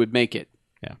me who would make it."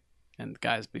 Yeah. And the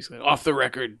guy's basically off the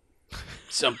record.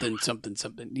 Something.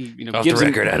 He, Off gives the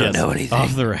record, I don't Yes. know anything.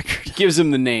 Off the record. gives him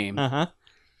the name. Uh-huh.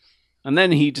 And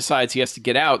then he decides he has to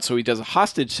get out, so he does a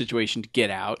hostage situation to get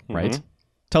out. Right.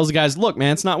 Tells the guys, look,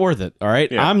 man, it's not worth it. All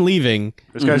right. Yeah. I'm leaving.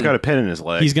 This guy's got a pin in his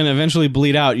leg. He's going to eventually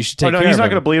bleed out. You should take Oh, no, care he's of not him.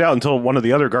 going to bleed out until one of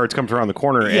the other guards comes around the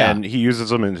corner Yeah. and he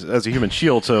uses him as a human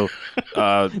shield. So,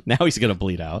 Now he's going to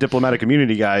bleed out. diplomatic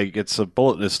immunity guy gets a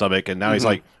bullet in his stomach, and now he's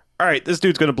like, "All right, this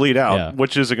dude's going to bleed out. Yeah.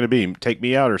 Which is it going to be? Take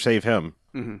me out or save him?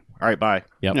 All right, bye."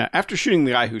 Yep. Yeah, after shooting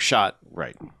the guy who shot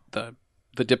Right. the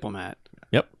diplomat.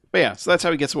 Yep. But yeah, so that's how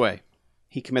he gets away.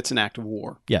 He commits an act of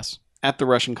war Yes. at the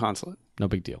Russian consulate. No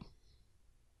big deal.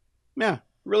 Yeah,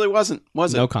 really wasn't,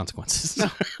 was it? No consequences.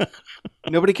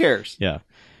 Nobody cares. Yeah.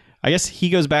 I guess he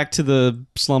goes back to the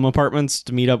slum apartments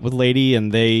to meet up with Lady,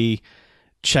 and they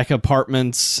check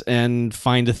apartments and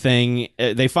find a thing.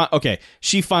 They find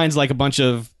she finds like a bunch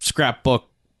of scrapbook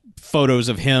photos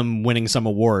of him winning some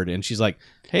award, and she's like,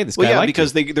 "Hey, this guy Well, yeah, liked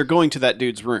because you." they're going to that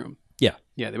dude's room. Yeah.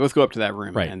 Yeah, they both go up to that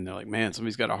room, Right. and they're like, "Man,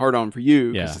 somebody's got a hard on for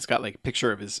you." Because Yeah. it's got like a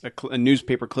picture of a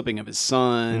newspaper clipping of his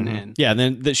son, and Yeah, and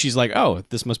then she's like, "Oh,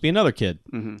 this must be another kid."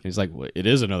 Mhm. He's like, well, "It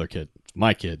is another kid. It's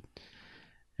my kid."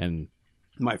 And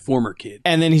my former kid.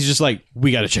 then he's just like,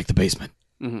 "We got to check the basement."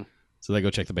 Mhm. So they go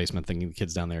check the basement, thinking the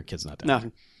kid's down there. Kid's not down.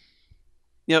 Nothing.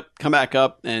 Yep, come back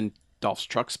up, and Dolph's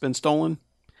truck's been stolen.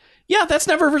 Yeah, that's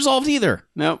never resolved either.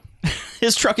 Nope.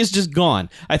 His truck is just gone.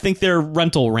 I think their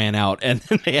rental ran out, and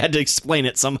they had to explain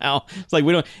it somehow. It's like,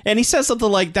 we don't. And he says something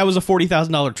like, "That was a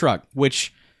 $40,000 truck."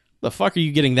 Which, the fuck are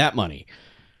you getting that money?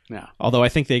 Yeah. Although I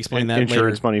think they explained that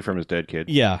Insurance later. money from his dead kid.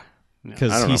 Yeah, I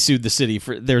because don't he know. sued the city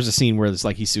for. There's a scene where it's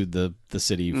like he sued the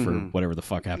city for whatever the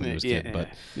fuck happened to his kid. But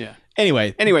yeah.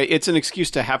 anyway, It's an excuse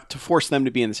to have to force them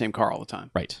to be in the same car all the time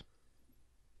right.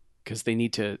 because they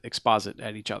need to exposit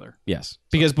at each other. Yes,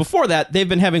 because before that, they've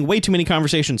been having way too many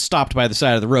conversations stopped by the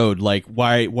side of the road. Like,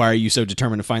 why are you so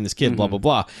determined to find this kid? Blah blah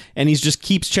blah. And he just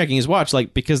keeps checking his watch,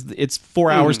 like because it's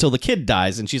 4 hours till the kid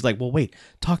dies, and she's like, "Well, wait,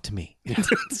 talk to me."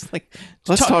 It's like,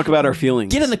 Let's talk about our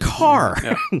feelings. get in the car.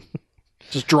 Yeah.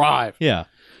 Just drive. Yeah,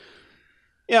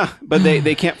 Yeah, but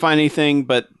they can't find anything.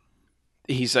 But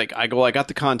he's like, I got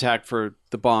the contact for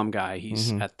the bomb guy.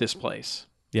 He's at this place.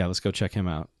 yeah. Let's go check him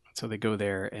out. So they go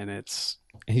there, and it's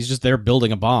And he's just there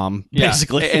building a bomb,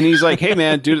 basically. And he's like, "Hey,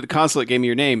 man, dude at the consulate gave me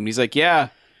your name." And he's like, "Yeah,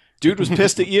 dude was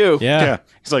pissed at you." Yeah.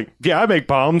 He's like, yeah, I make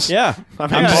bombs. yeah. I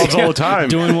make bombs all the time.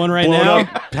 Doing one right Blowing now.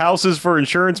 up houses for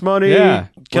insurance money. Yeah.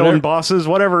 Killing Whatever. bosses,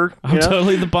 whatever. I'm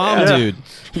totally the bomb Yeah. dude.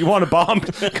 You want a bomb?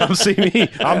 Come see me.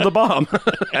 I'm the bomb.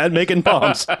 And making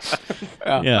bombs.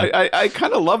 Yeah. I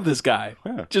kind of love this guy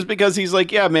just because he's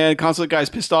like, "Yeah, man, consulate guy's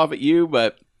pissed off at you,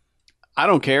 but I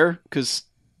don't care because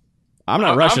I'm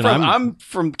not Russian. I'm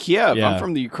from Kiev. Yeah. I'm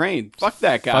from the Ukraine. Fuck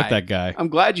that guy. Fuck that guy. I'm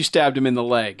glad you stabbed him in the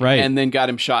leg, Right. and then got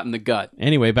him shot in the gut."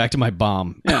 Anyway, back to my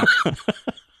bomb. Yeah.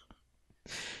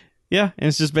 Yeah, and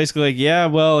it's just basically like, yeah,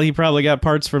 well, he probably got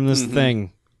parts from this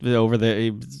thing over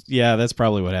there. Yeah, that's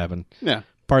probably what happened. Yeah.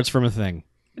 Parts from a thing.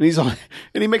 And he's on,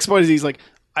 and he makes point. He's like,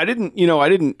 I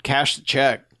didn't cash the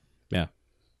check. Yeah.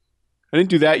 I didn't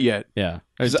do that yet. Yeah.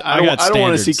 'Cause I I got don't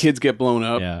want to see standards. kids get blown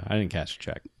up. Yeah, I didn't cash a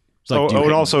check. It's Oh, like, dude,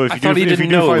 and also, if I you thought he do, if you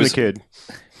didn't know do it find was- the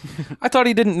kid, I thought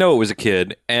he didn't know it was a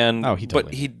kid, and Oh, he but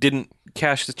totally he didn't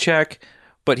cash the check.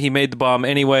 But he made the bomb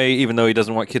anyway, even though he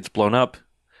doesn't want kids blown up.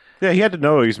 yeah, he had to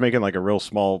know he was making like a real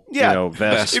small, Yeah.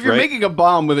 vest. If you're Right. making a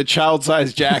bomb with a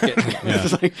child-sized jacket,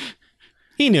 it's like,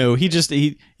 he knew. He just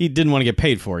he didn't want to get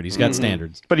paid for it. He's got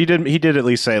standards. But he did at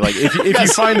least say like, if you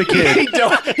find the kid,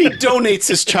 he donates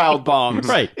his child bombs.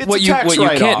 Right. It's What a you tax what you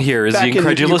can't write-off hear is the back in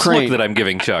incredulous look Ukraine. that I'm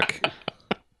giving Chuck.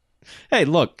 Hey,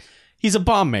 look, he's a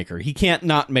bomb maker. He can't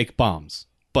not make bombs,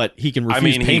 but he can I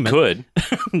refuse mean, payment.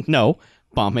 he could. No,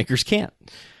 bomb makers can't.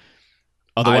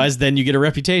 Otherwise, then you get a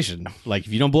reputation. Like,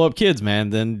 if you don't blow up kids, man,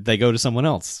 then they go to someone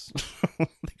else. They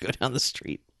go down the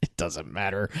street. It doesn't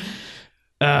matter.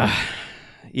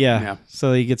 Yeah. Yeah.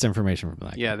 So he gets information from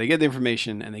that. Yeah, they get the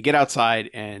information and they get outside,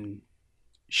 and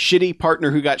shitty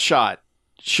partner who got shot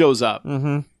shows up.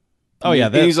 Mm-hmm. Oh, yeah.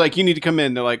 And he's like, "You need to come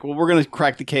in." They're like, "Well, we're going to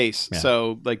crack the case. Yeah.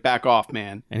 So, like, back off,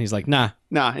 man." And he's like, nah.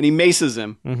 Nah. And he maces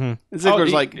him. Mm-hmm. And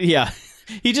Ziggler's like, yeah.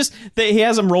 He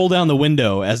has him roll down the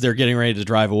window as they're getting ready to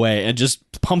drive away and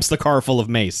just pumps the car full of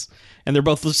mace. And they're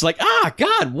both just like,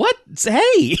 God, what?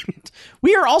 Hey,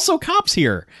 we are also cops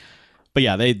here. But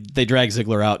yeah, they drag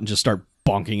Ziggler out and just start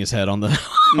bonking his head on the,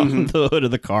 on the hood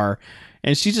of the car.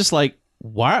 And she's just like,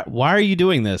 why are you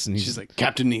doing this? And she's like,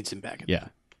 "Captain needs him back." yeah.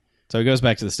 So he goes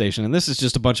back to the station, and this is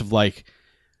just a bunch of like,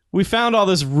 we found all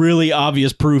this really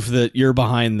obvious proof that you're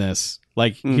behind this.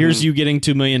 Like, here's you getting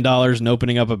 $2 million and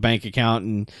opening up a bank account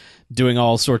and doing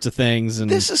all sorts of things.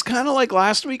 And This is kind of like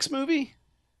last week's movie.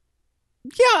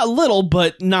 yeah, a little,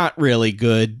 but not really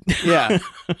good. Yeah.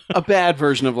 A bad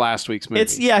version of last week's movie.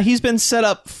 He's been set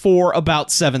up for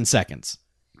about 7 seconds.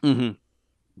 Mhm.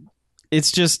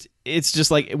 It's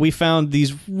just like we found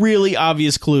these really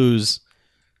obvious clues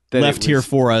That left it here was-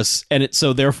 for us, and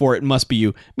so therefore it must be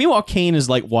you. Meanwhile, Kane is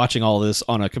like watching all this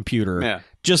on a computer, Yeah.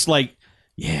 just like,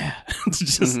 yeah, it's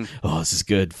just oh, this is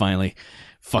good. Finally,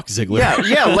 fuck Ziggler.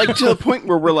 Yeah, like to the point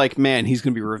where we're like, man, he's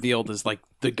going to be revealed as like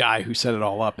the guy who set it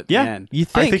all up at the yeah. end. You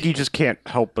I think he just can't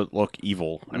help but look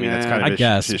evil. I mean, that's Yeah, kind of I his,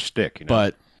 guess. his shtick. You know?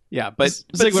 but Yeah, but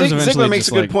Ziggler's eventually Ziggler makes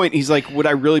just a good like- point. He's like, would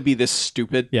I really be this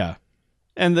stupid? yeah,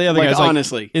 and the other Like, guy's like,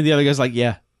 honestly. and the other guy's like,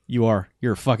 yeah, you are.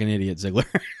 You're a fucking idiot, Ziggler.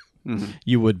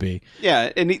 You would be.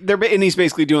 Yeah, and he's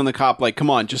basically doing the cop like,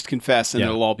 come on, just confess and Yeah.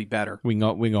 it'll all be better. We can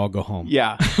all go home.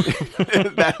 Yeah.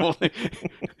 That whole thing.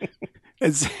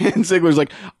 And Ziggler's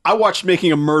like, I watched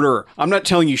Making a Murderer. I'm not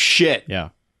telling you shit. Yeah.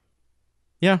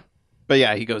 Yeah. But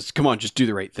yeah, he goes, come on, just do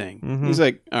the right thing. He's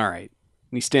like, all right.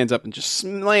 And he stands up and just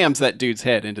slams that dude's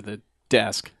head into the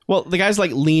desk. Well, the guy's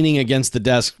like leaning against the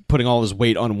desk, putting all his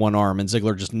weight on one arm, and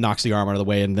Ziggler just knocks the arm out of the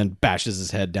way and then bashes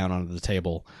his head down onto the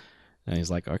table. And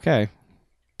he's like, okay,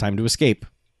 time to escape.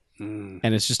 And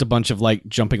it's just a bunch of like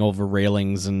jumping over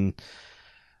railings and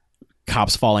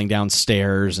cops falling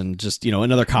downstairs and just,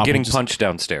 another cop Getting will just, punched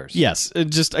downstairs. Yes,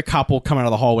 just a cop will come out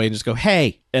of the hallway and just go,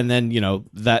 hey, and then,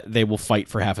 that they will fight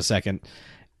for half a second.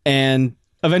 And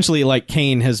eventually, like,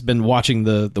 Kane has been watching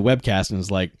the webcast and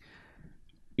is like,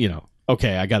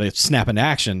 okay, I got to snap into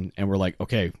action. And we're like,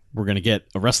 okay, we're going to get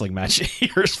a wrestling match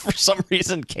here for some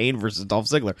reason, Kane versus Dolph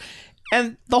Ziggler.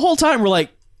 And the whole time we're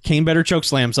like, Kane better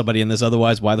chokeslam somebody in this,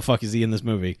 otherwise why the fuck is he in this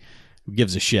movie? Who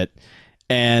gives a shit?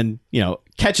 And,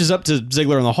 catches up to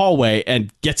Ziggler in the hallway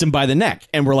and gets him by the neck.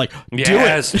 And we're like, do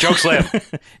Yes, it. choke slam.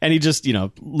 And he just,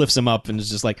 lifts him up and is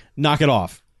just like, knock it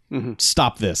off. Mm-hmm.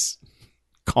 Stop this.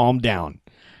 Calm down.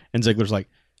 And Ziggler's like,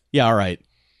 yeah, all right.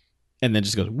 And then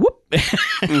just goes, whoop,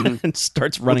 and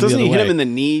starts running Doesn't the he other hit way. him in the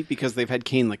knee because they've had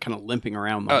Kane like kind of limping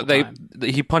around the whole time?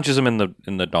 He punches him in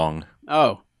the dong.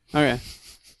 Oh, okay.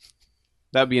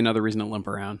 That'd be another reason to limp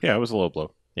around. Yeah, it was a low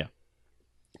blow. Yeah.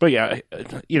 But yeah,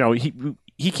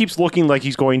 he keeps looking like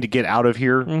he's going to get out of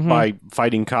here by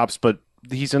fighting cops, but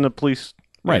he's in the police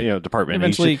Right. department.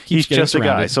 Eventually he's keeps getting just a guy.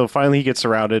 surrounded. So finally he gets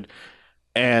surrounded,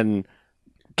 and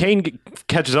Kane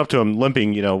catches up to him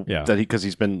limping, Yeah. that because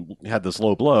he's had this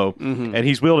low blow, Mm-hmm. and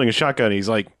he's wielding a shotgun. He's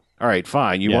like, all right,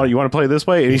 fine. You Yeah. want to play this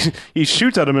way? And he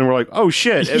shoots at him, and we're like, oh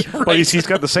shit! Right. But he's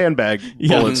got the sandbag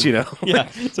bullets, Yeah. So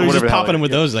he's Whatever just the hell popping it- him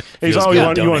with those. Like, He's feels oh,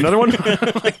 good, you want don't another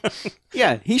one?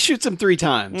 Yeah, he shoots him 3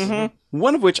 times.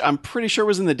 One of which I'm pretty sure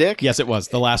was in the dick. Yes, it was.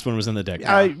 The last one was in the dick.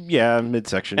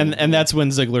 Midsection. And that's when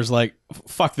Ziggler's like,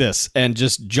 fuck this, and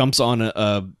just jumps on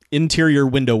a interior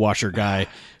window washer guy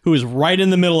who is right in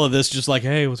the middle of this, just like,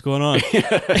 hey, what's going on?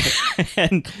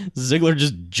 And Ziggler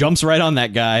just jumps right on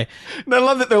that guy. And I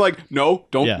love that they're like, no,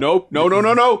 don't, Yeah. no,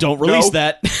 Don't release no.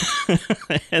 that.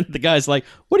 And the guy's like,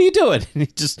 what are you doing? And he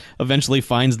just eventually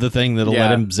finds the thing that'll let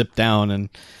Yeah. him zip down, and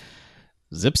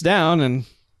zips down and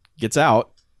gets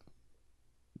out,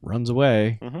 runs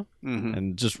away, Mhm.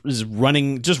 and just is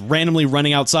running, just randomly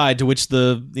running outside, to which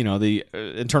the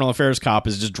internal affairs cop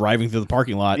is just driving through the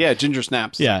parking lot. Yeah, Ginger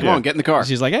snaps. Yeah. Come on, get in the car.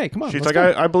 She's like, hey, come on. She's let's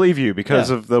like, go. I believe you because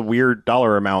Yeah. of the weird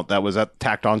dollar amount that was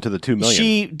tacked onto the $2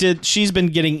 million. She's been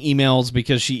getting emails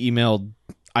because she emailed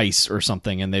ICE or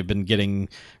something, and they've been getting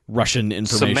Russian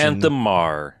information. Samantha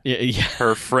Marr, Yeah.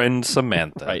 her friend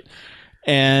Samantha. Right.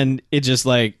 And it just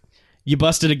like, you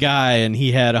busted a guy and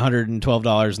he had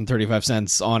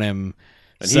 $112.35 on him.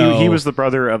 And So- he was the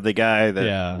brother of the guy that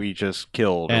Yeah. we just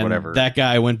killed or and whatever. that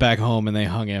guy went back home and they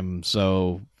hung him.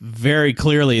 So very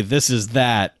clearly this is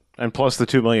that. And plus the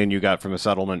 $2 million you got from the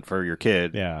settlement for your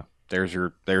kid. Yeah. There's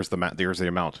the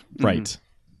amount. Right.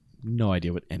 No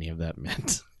idea what any of that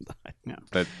meant.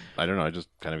 That I don't know. I just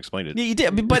kind of explained it. Yeah, you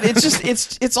did, but it's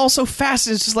just it's also fast.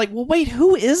 It's just like, well, wait,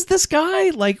 who is this guy?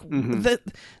 Like the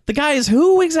guy is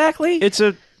who exactly? It's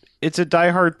a Die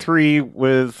Hard 3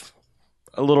 with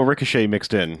a little Ricochet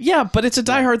mixed in. Yeah, but it's a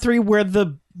Die Hard 3 where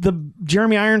the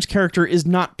Jeremy Irons character is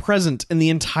not present in the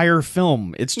entire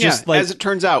film. It's just like, as it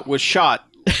turns out, was shot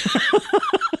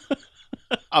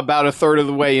about a third of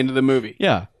the way into the movie.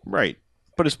 yeah, Right.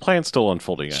 But his plan's still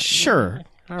unfolding yet. sure.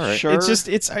 All right. Sure. It's just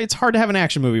it's hard to have an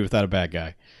action movie without a bad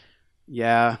guy.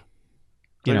 Yeah.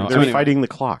 You know, They're I mean, fighting the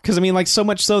clock. because I mean, like, so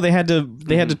much so they had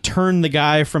to turn the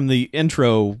guy from the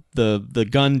intro, the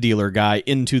gun dealer guy,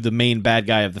 into the main bad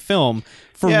guy of the film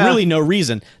for Yeah. really no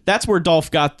reason. That's where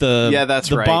Dolph got the That's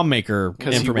the right. bomb maker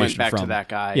Because he information went back from. to that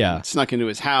guy. Yeah. And snuck into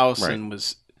his house Right. and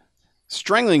was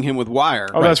strangling him with wire.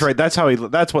 Oh, that's right. That's how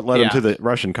that's what led him Yeah. to the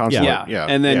Russian consulate. Yeah. Yeah.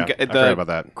 And then I the forgot about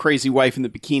that. crazy wife in the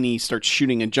bikini starts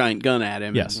shooting a giant gun at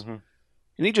him. Yes. And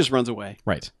he just runs away.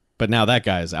 Right. But now that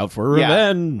guy is out for Yeah.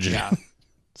 revenge. Yeah.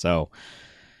 So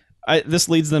this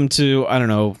leads them to, I don't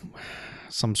know,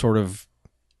 some sort of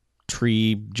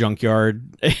tree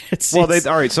junkyard. All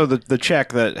right. So the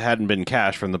check that hadn't been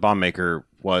cashed from the bomb maker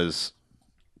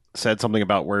said something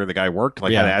about where the guy worked,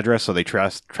 like had an Yeah. address, so they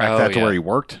tracked Oh, that to yeah. where he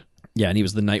worked. Yeah, and he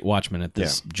was the night watchman at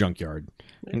this junkyard.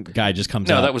 And the guy just comes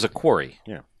No, out. that was a quarry.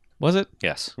 Was it?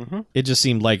 Yes. It just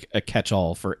seemed like a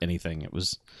catch-all for anything. It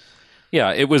was,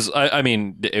 Yeah, it was. I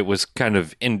mean, it was kind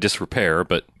of in disrepair,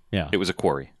 but yeah. it was a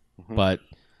quarry. But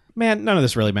man, none of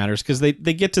this really matters because they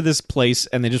get to this place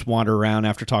and they just wander around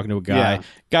after talking to a guy. Yeah.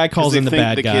 Guy calls they in the think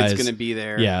bad the guys. kid's going to be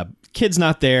there. Yeah, kid's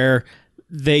not there.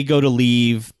 They go to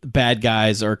leave. Bad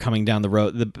guys are coming down the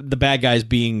road. The bad guys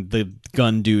being the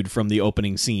gun dude from the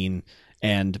opening scene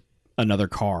and another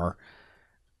car,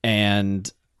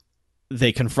 and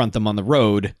they confront them on the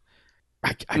road.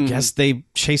 I guess they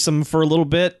chase them for a little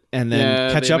bit and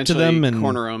then catch they up to them eventually and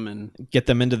corner them and get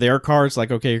them into their car. It's like,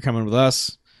 okay, you're coming with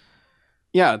us.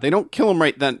 yeah, they don't kill him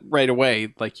right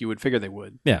away like you would figure they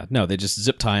would. Yeah, no, they just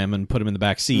zip tie him and put him in the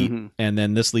back seat, Mhm. and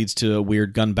then this leads to a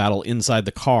weird gun battle inside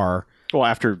the car. Well,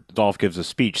 after Dolph gives a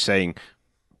speech saying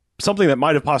something that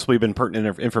might have possibly been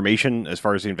pertinent information as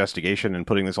far as the investigation and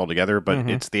putting this all together, but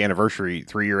it's the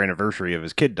 3-year anniversary of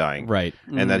his kid dying. Right.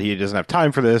 And that he doesn't have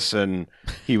time for this, and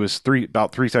he was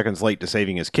about 3 seconds late to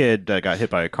saving his kid that got hit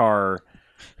by a car,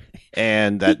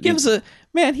 and that He gives a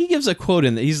man, he gives a quote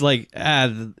in that he's like,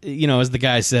 as the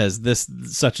guy says, this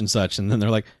such and such, and then they're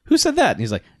like, who said that? And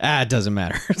he's like, it doesn't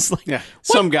matter. It's like, Yeah,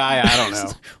 some guy, I don't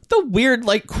know. the weird,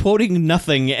 like, quoting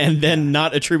nothing and then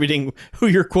not attributing who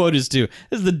your quote is to.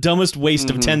 This is the dumbest waste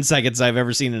of 10 seconds I've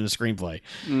ever seen in a screenplay.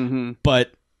 Mm-hmm.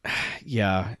 But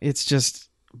yeah, it's just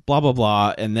blah blah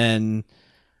blah, and then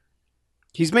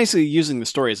He's basically using the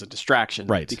story as a distraction,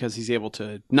 Right. Because he's able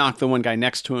to knock the one guy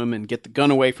next to him and get the gun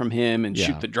away from him and Yeah.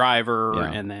 shoot the driver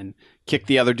Yeah. and then kick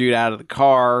the other dude out of the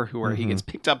car, where he Mhm. gets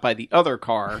picked up by the other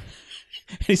car.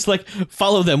 he's like,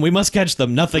 follow them, we must catch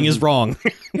them, nothing is wrong.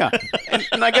 Yeah,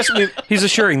 and I guess we, He's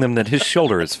assuring them that his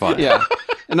shoulder is fine. yeah,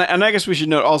 and I guess we should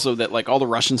note also that like all the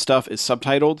Russian stuff is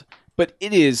subtitled, but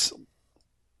it is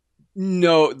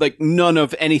none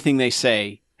of anything they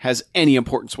say has any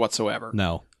importance whatsoever.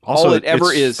 No. Also, All it ever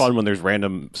it's is- fun when there's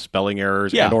random spelling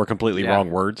errors Yeah. and or completely Yeah. wrong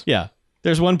words. Yeah.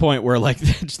 There's one point where like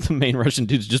the main Russian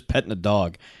dude's just petting a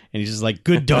dog, and he's just like,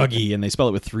 good doggy, and they spell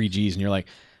it with 3 G's, and you're like,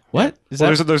 what? Is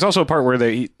Well, that? there's also a part where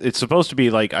it's supposed to be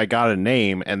like I got a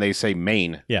name and they say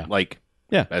Maine. Yeah. Like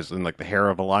Yeah. as in like the hair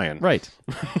of a lion. Right.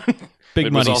 Big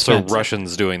It money was also spent.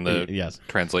 Russians doing the Yes.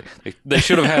 translate. They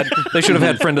should have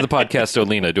had friend of the podcast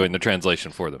Olina doing the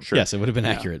translation for them. Yes, it would have been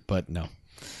accurate, but no.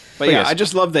 But yeah, yes. I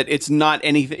just love that it's not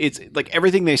anything. It's like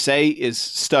everything they say is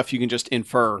stuff you can just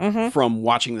infer from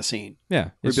watching the scene. Yeah.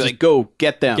 We'd It's be just, like, go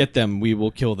get them. get them, we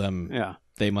will kill them. Yeah,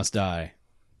 They must die.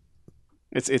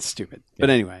 it's stupid. But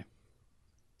anyway,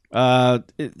 They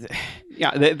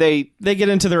yeah, they get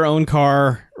into their own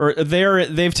car, or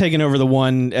they've taken over the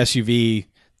one SUV.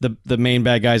 The main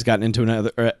bad guy's gotten into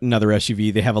another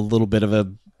SUV. They have a little bit of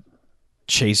a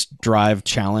chase drive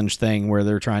challenge thing where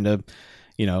they're trying to,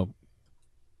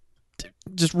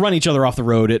 just run each other off the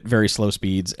road at very slow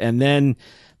speeds, and then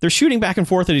they're shooting back and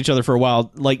forth at each other for a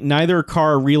while, like neither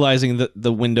car realizing that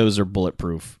the windows are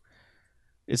bulletproof.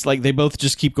 It's like they both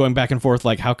just keep going back and forth,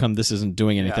 like, how come this isn't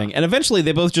doing anything? Yeah. And eventually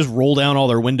they both just roll down all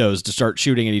their windows to start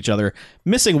shooting at each other,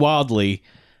 missing wildly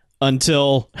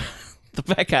until the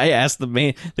bad guy asks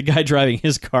the guy driving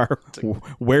his car,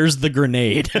 where's the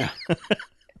grenade?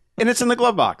 and it's in the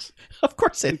glove box Of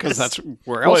course it because is. that's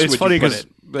where Well, else it's would funny you put because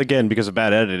it? again, because of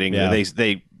bad editing, Yeah.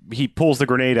 he pulls the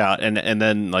grenade out and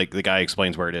then like the guy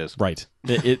explains where it is. Right.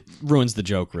 It ruins the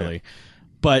joke, really.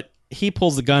 But he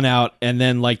pulls the gun out, and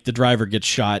then, like, the driver gets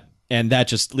shot, and that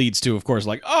just leads to, of course,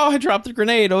 like, oh, I dropped the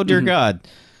grenade. Oh, dear God.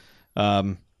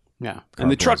 Yeah, Car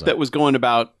and the truck blows up. that was going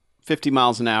about 50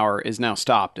 miles an hour is now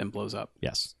stopped and blows up.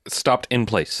 Yes. Stopped in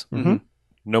place. Mm-hmm.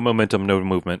 No momentum, no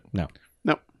movement. No.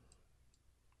 Nope.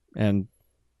 And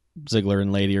Ziegler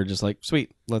and Lady are just like,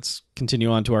 sweet, let's continue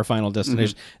on to our final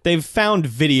destination. They've found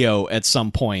video at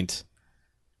some point.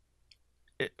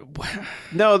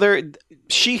 No,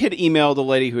 she had emailed the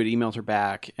lady who had emailed her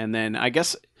back, and then I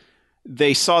guess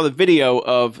they saw the video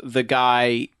of the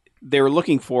guy they were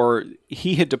looking for.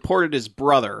 He had deported his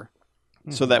brother,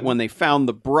 so that when they found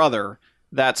the brother,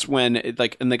 that's when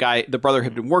the brother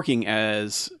had been working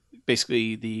as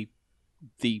basically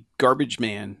the garbage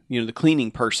man, the cleaning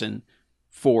person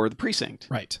for the precinct.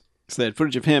 Right. So they had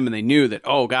footage of him, and they knew that,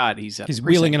 oh God, he's at He's the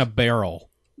wheeling in precinct. a barrel,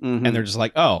 Mhm. and they're just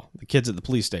like, oh, the kid's at the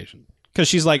police station. Because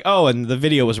she's like, oh, and the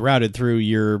video was routed through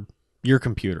your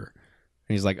computer.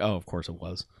 And he's like, oh, of course it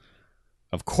was.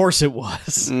 Of course it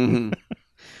was. Mhm.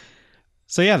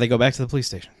 So yeah, they go back to the police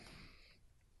station.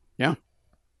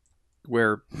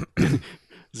 where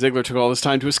Ziegler took all this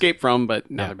time to escape from, but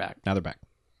now they're back. Now they're back.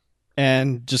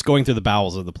 And just going through the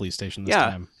bowels of the police station this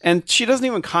time. And she doesn't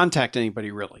even contact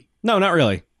anybody really. No, not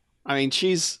really. I mean,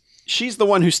 she's the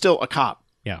one who's still a cop.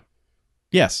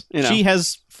 Yes. You know, she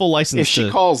has full license If she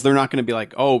to... calls, they're not going to be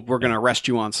like, "Oh, we're going to arrest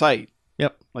you on site."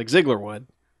 Yep. Like Ziegler would.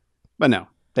 But no,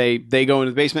 they go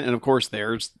into the basement, and of course,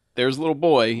 there's a little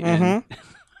boy, and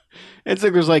and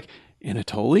Ziegler's like,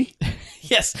 "Anatoly?"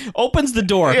 Yes, opens the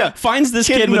door, Yeah. finds this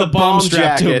Kid kid in with a a bomb bomb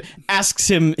strapped to him, jacket. asks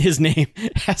him his name,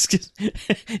 asks,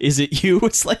 is it you?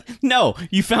 It's like, no,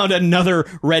 you found another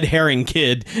red herring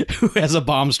kid who has a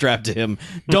bomb strapped to him.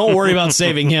 Don't worry about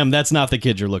saving him. That's not the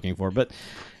kid you're looking for. But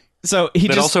so he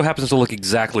That just... also happens to look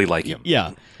exactly like him.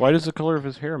 Yeah. Why does the color of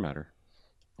his hair matter?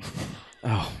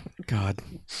 Oh, God.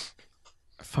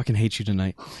 I fucking hate you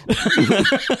tonight.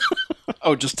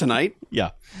 Oh, just tonight?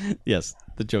 Yeah. Yes.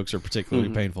 The jokes are particularly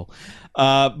painful.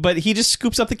 But he just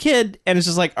scoops up the kid and it's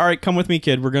just like, all right, come with me,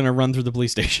 kid. We're going to run through the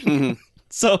police station.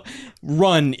 So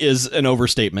run is an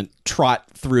overstatement. Trot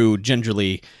through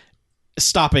gingerly,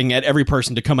 stopping at every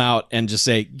person to come out and just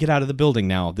say, get out of the building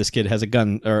now. This kid has a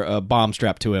gun or a bomb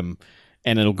strapped to him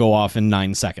and it'll go off in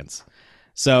 9 seconds.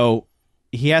 So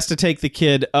he has to take the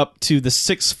kid up to the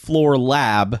 6th floor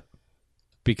lab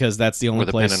because that's the only With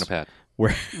a place pen and a pad.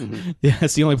 where yeah,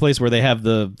 it's the only place where they have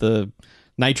the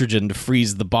nitrogen to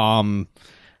freeze the bomb.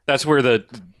 That's where the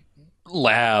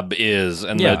lab is,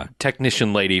 and Yeah. the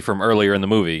technician lady from earlier in the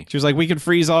movie. She was like, we could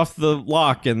freeze off the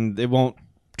lock and it won't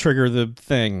trigger the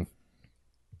thing,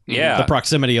 Yeah, the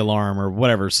proximity alarm or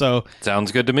whatever. So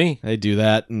sounds good to me. they do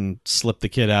that and slip the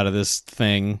kid out of this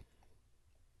thing.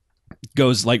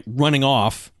 Goes like running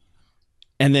off,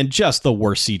 and then just the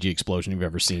worst CG explosion you've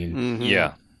ever seen. Mhm.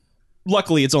 Yeah,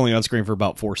 Luckily, it's only on screen for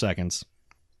about 4 seconds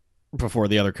before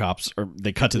the other cops, or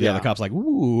they cut to the Yeah. other cops like,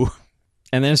 ooh.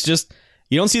 And then it's just,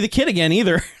 you don't see the kid again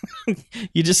either.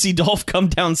 You just see Dolph come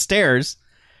downstairs,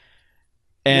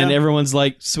 and Yeah. everyone's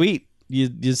like, sweet,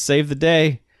 you saved the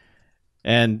day.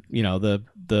 And, you know,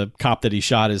 the cop that he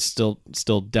shot is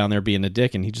still down there being a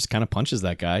dick, and he just kind of punches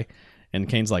that guy. And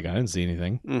Kane's like, I didn't see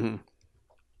anything. Mhm.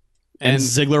 And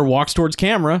Ziggler walks towards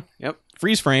camera. Yep.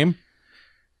 Freeze frame.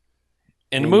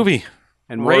 in the movie.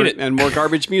 And Rate more, it. and more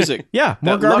garbage music. Yeah,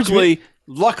 more That garbage.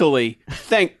 luckily,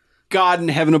 thank God in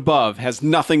heaven above, has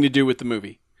nothing to do with the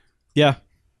movie. Yeah.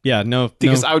 Yeah, no.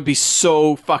 Because no. I would be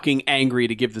so fucking angry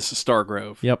to give this a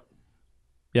Stargrove. Yep.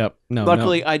 No.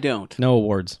 Luckily, I don't. no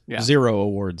awards. Yeah. 0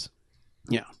 awards.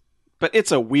 Yeah. But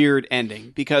it's a weird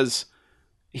ending because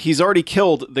he's already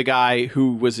killed the guy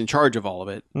who was in charge of all of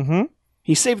it. Mm-hmm.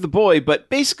 He saved the boy, but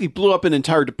basically blew up an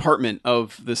entire department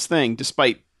of this thing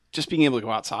despite just being able to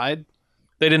go outside.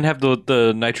 They didn't have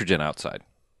the nitrogen outside.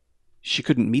 She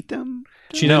couldn't meet them?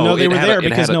 She No, didn't know they it were had there a- it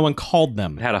because had a- no one called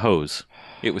them. It had a hose.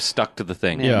 It was stuck to the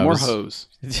thing. Man, Yeah, it more was- hose.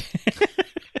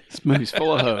 This movie's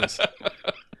full of hose.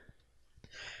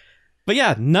 But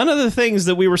yeah, none of the things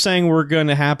that we were saying were going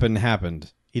to happen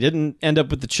happened. He didn't end up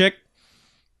with the chick.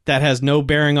 That has no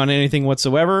bearing on anything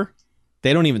whatsoever.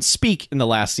 They don't even speak in the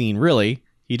last scene, really.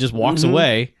 He just walks Mhm.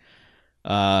 away.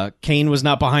 Kane was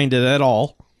not behind it at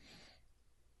all.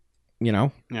 You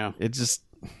know, Yeah. it's just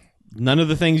none of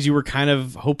the things you were kind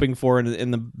of hoping for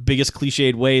in the biggest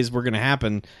cliched ways were going to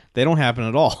happen. They don't happen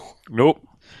at all. Nope.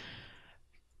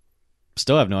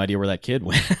 Still have no idea where that kid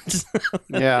went.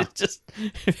 Yeah. It just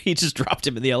he just dropped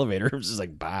him in the elevator. It was just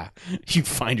like, bah, you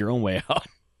find your own way out.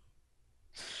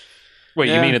 Wait,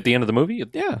 Yeah. you mean at the end of the movie?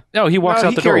 Yeah. No, he walks No,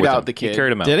 out he the door carried with out him. the kid. He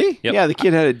carried him out. Did he? Yep. Yeah, the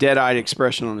kid had a dead-eyed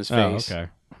expression on his Oh, face. okay.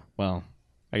 Well,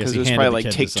 I guess Because he it was handed probably the like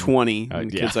kid to take some- 20.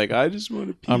 And the yeah. kid's like, I just want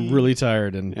to pee. I'm really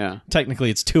tired, and Yeah. technically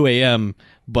it's 2 a.m.,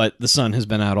 but the sun has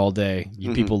been out all day.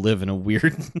 You Mhm. people live in a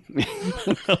weird,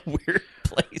 a weird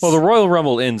place. Well, the Royal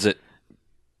Rumble ends at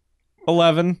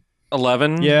 11.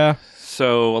 11. Yeah.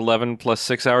 So 11 plus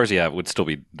 6 hours. Yeah, it would still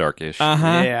be darkish.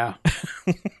 Uh-huh. Yeah.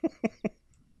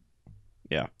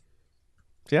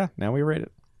 Yeah, now we rate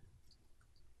it.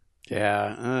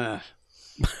 Yeah.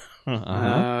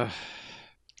 Uh-huh.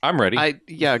 I'm ready.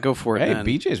 Yeah, go for it Hey, then.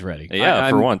 BJ's ready. yeah,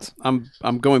 for I'm- once.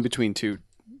 I'm going between two,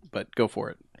 but go for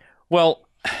it. Well,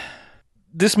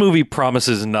 this movie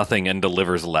promises nothing and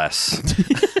delivers less.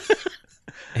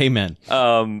 Amen.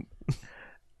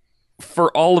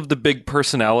 For all of the big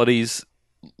personalities,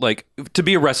 like, to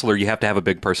be a wrestler, you have to have a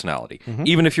big personality. Mhm.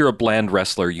 Even if you're a bland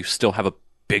wrestler, you still have a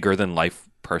bigger than life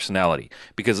personality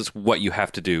because it's what you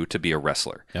have to do to be a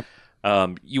wrestler. Yep.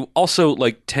 You also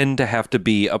tend to have to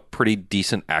be a pretty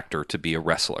decent actor to be a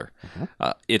wrestler.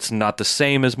 It's not the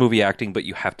same as movie acting, but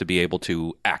you have to be able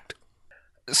to act.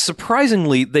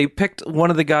 Surprisingly, they picked one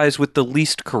of the guys with the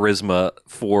least charisma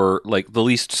for the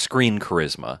least screen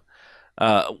charisma.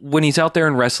 When he's out there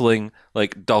in wrestling,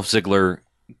 Dolph Ziggler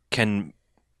can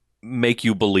make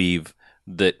you believe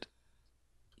that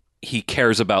he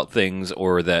cares about things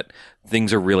or that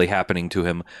things are really happening to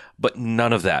him, but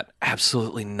none of that,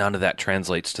 absolutely none of that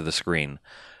translates to the screen.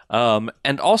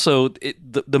 And also,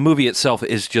 the movie itself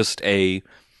is just a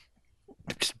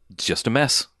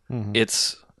mess. Mhm.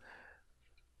 It's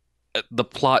the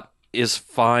plot is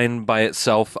fine by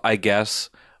itself, I guess,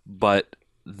 but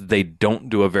they don't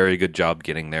do a very good job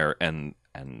getting there, and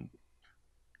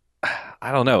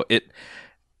I don't know.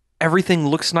 Everything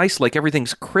looks nice,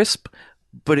 everything's crisp,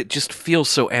 but it just feels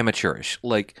so amateurish.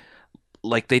 Like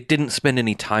they didn't spend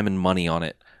any time and money on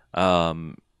it.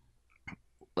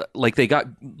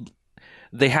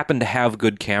 They happened to have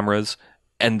good cameras,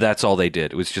 and that's all they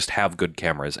did. It was just have good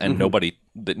cameras, and nobody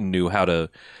that knew how to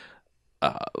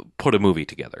put a movie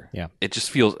together. Yeah. It just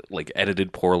feels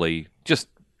edited poorly. Just,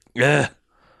 I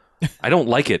don't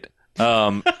like it.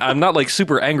 I'm not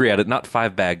super angry at it, not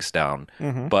 5 bags down,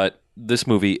 but this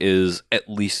movie is at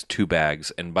least 2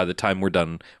 bags, and by the time we're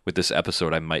done with this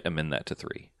episode, I might amend that to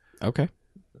 3. Okay.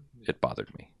 It bothered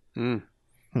me. Mm.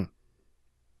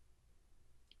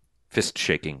 Fist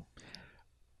shaking.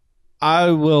 I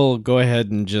will go ahead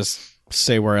and just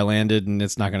say where I landed, and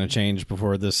it's not going to change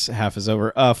before this half is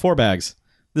over. 4 bags.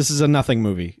 This is a nothing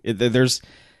movie.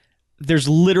 There's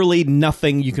literally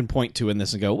nothing you can point to in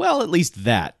this and go, well, at least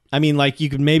that. I mean, like, you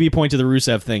could maybe point to the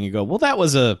Rusev thing and go, well, that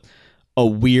was a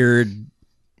weird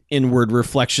inward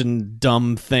reflection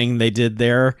dumb thing they did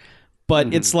there.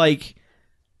 But it's like,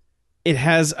 it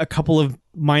has a couple of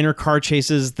minor car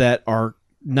chases that are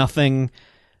nothing.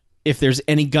 If there's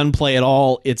any gunplay at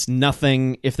all, it's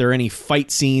nothing. If there are any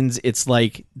fight scenes, it's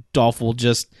like Dolph will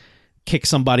just kick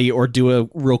somebody or do a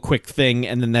real quick thing,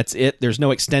 and then that's it. There's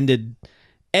no extended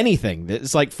anything.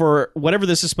 It's like, for whatever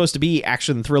this is supposed to be,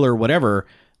 action, thriller, whatever,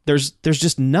 there's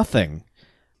just nothing.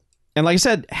 And like I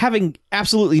said, having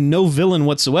absolutely no villain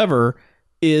whatsoever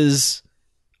is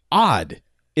odd.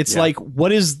 It's like,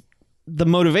 what is the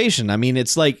motivation? I mean,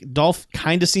 it's like Dolph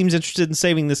kind of seems interested in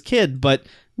saving this kid, but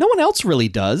no one else really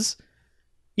does.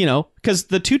 You know, because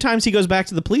the 2 times he goes back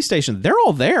to the police station, they're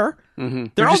all there.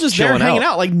 They're all just there chilling hanging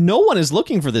out. Like, no one is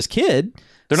looking for this kid.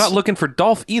 They're not looking for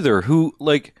Dolph either, who,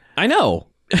 like, I know.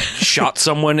 shot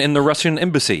someone in the Russian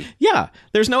embassy. Yeah,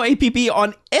 there's no APB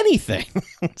on anything.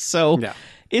 So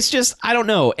it's just, I don't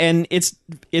know. And it's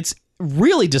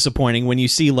really disappointing when you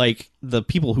see, like, the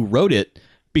people who wrote it,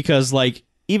 because, like,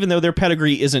 even though their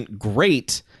pedigree isn't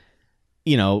great,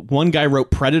 you know, one guy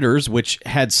wrote Predators, which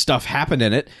had stuff happen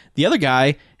in it. The other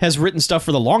guy has written stuff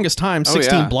for the longest time,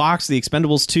 16 Blocks, The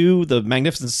Expendables 2, the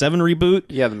Magnificent 7 reboot.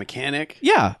 Yeah, The Mechanic.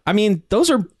 Yeah, I mean,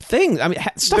 those are things. I mean,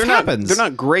 stuff happens. They're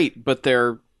not great, but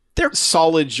they're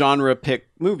solid genre pick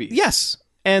movies. Yes,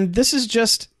 and this is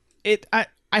just it. I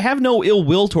have no ill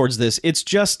will towards this. It's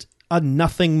just a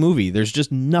nothing movie. There's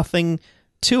just nothing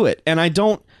to it, and I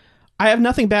have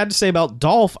nothing bad to say about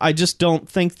Dolph. I just don't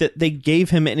think that they gave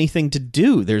him anything to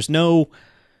do. There's no,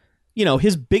 you know,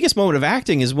 his biggest moment of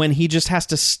acting is when he just has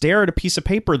to stare at a piece of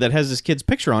paper that has his kid's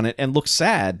picture on it and look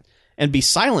sad and be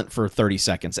silent for 30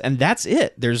 seconds. And that's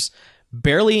it. There's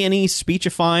barely any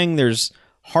speechifying. There's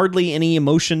hardly any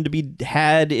emotion to be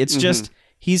had. It's just,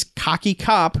 he's cocky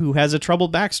cop who has a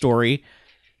troubled backstory,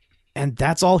 and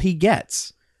that's all he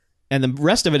gets. And the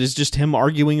rest of it is just him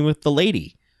arguing with the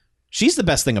lady. She's the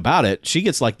best thing about it. She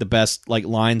gets, like, the best, like,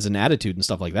 lines and attitude and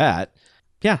stuff like that.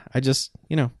 Yeah, I just,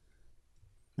 you know.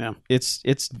 Yeah. It's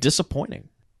disappointing.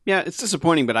 Yeah, it's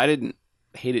disappointing, but I didn't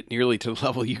hate it nearly to the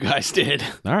level you guys did.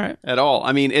 All right. At all.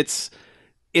 I mean, it's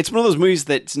one of those movies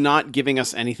that's not giving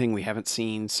us anything we haven't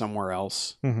seen somewhere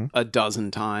else a dozen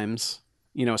times.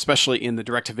 You know, especially in the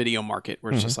direct-to-video market,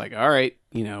 where it's just like, all right,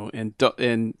 you know,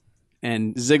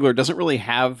 and Ziegler doesn't really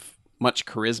have much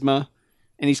charisma.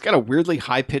 And he's got a weirdly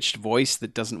high-pitched voice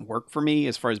that doesn't work for me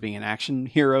as far as being an action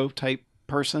hero type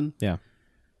person. Yeah.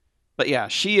 But yeah,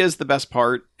 she is the best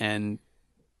part, and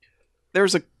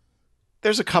there's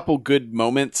a couple good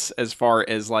moments as far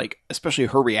as, like, especially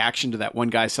her reaction to that one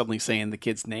guy suddenly saying the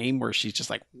kid's name, where she's just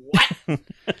like, what?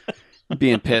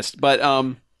 Being pissed. But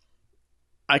I'm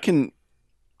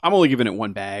only giving it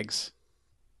 1 bags.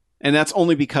 And that's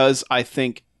only because I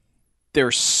think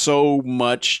there's so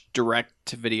much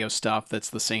direct-to-video stuff that's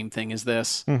the same thing as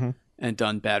this and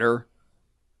done better.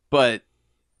 But,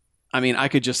 I mean, I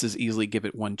could just as easily give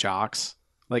it 1 jocks.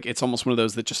 Like, it's almost one of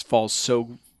those that just falls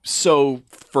so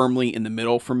firmly in the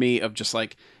middle for me of just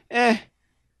like,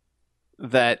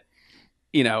 that,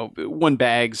 you know, 1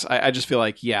 bags. I just feel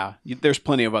like, yeah, there's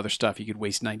plenty of other stuff you could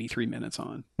waste 93 minutes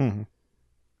on.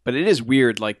 But it is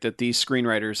weird, like, that these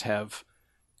screenwriters have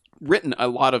written a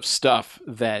lot of stuff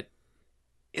that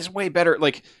is way better.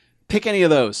 Like, pick any of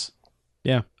those.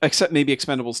 Yeah. Except maybe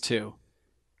Expendables 2.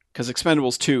 Because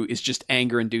Expendables 2 is just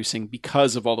anger-inducing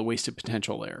because of all the wasted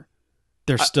potential there.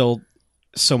 There's still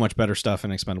so much better stuff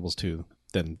in Expendables 2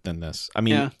 than this. I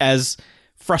mean, as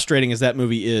frustrating as that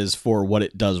movie is for what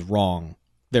it does wrong,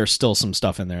 there's still some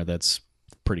stuff in there that's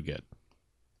pretty good.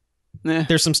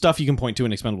 There's some stuff you can point to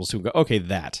in Expendables 2 and go, okay,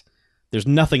 that. There's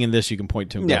nothing in this you can point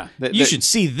to and go, you should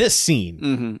see this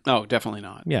scene. Oh, definitely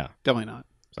not. Yeah. Definitely not.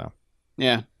 So.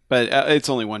 Yeah, but it's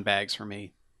only 1 bags for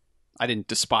me. I didn't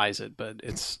despise it, but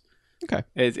it's... Okay.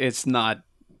 It's not...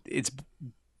 It's...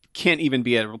 Can't even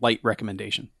be a light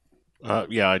recommendation.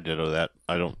 Yeah, I ditto that.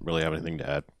 I don't really have anything to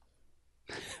add.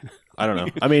 I don't know.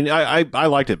 I mean, I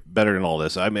liked it better than all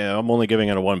this. I mean, I'm only giving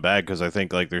it a 1 bag because I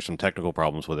think, like, there's some technical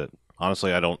problems with it.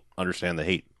 Honestly, I don't understand the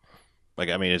hate. Like,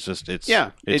 I mean, it's just, it's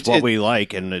what we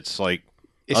like, and it's like,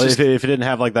 if it didn't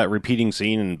have, like, that repeating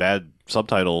scene and bad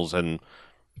subtitles and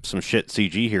some shit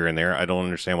CG here and there, I don't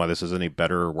understand why this is any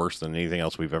better or worse than anything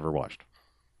else we've ever watched.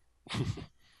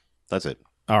 That's it.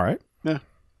 All right. Yeah.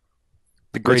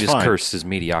 The greatest curse is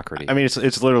mediocrity. I mean,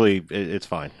 it's literally, it's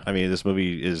fine. I mean, this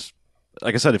movie is,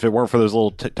 like I said, if it weren't for those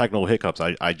little technical hiccups,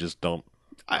 I just don't.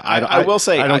 I will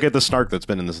say I don't get the snark that's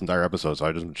been in this entire episode, so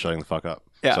I just been shutting the fuck up.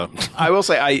 Yeah, So. I will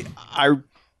say I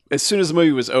as soon as the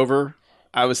movie was over,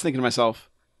 I was thinking to myself,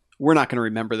 we're not going to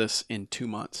remember this in 2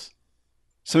 months.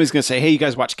 Somebody's going to say, hey, you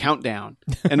guys watch Countdown.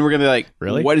 And we're going to be like,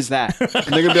 Really? What is that?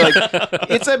 And they're going to be like,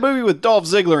 it's that movie with Dolph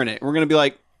Ziggler in it. And we're going to be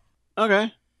like,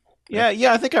 okay.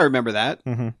 Yeah, I think I remember that.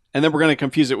 Mm-hmm. And then we're going to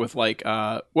confuse it with like,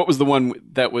 what was the one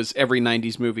that was every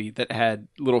 90s movie that had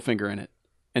Littlefinger in it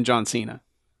and John Cena?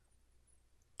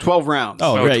 12 Rounds.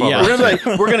 Oh, right, 12 yeah. rounds. We're gonna be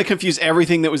like, we're going to confuse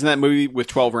everything that was in that movie with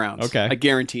 12 Rounds. Okay. I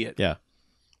guarantee it. Yeah.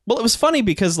 Well, it was funny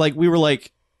because like we were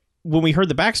like, when we heard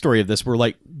the backstory of this, we're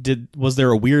like, was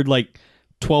there a weird like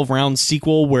 12-round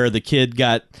sequel where the kid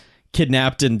got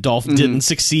kidnapped and Dolph didn't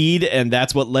succeed, and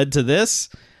that's what led to this?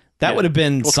 That would have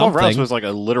been Well, 12 something. Rounds was like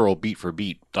a literal beat for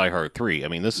beat Die Hard 3. I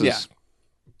mean, this is Yeah.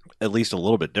 at least a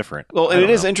little bit different. Well, I and it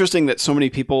don't is know. interesting that so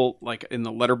many people, like in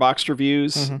the Letterboxd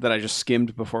reviews that I just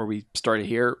skimmed before we started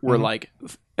here, were like,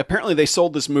 apparently they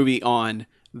sold this movie on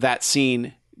that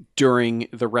scene during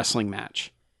the wrestling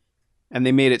match. And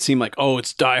they made it seem like, oh,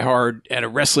 it's Die Hard at a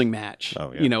wrestling match.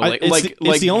 Oh, yeah. You know,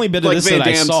 It's the only bit of this Van that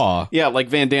I Damme's- saw. Yeah, like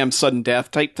Van Damme's sudden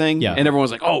death type thing. Yeah. And everyone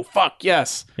was like, oh, fuck,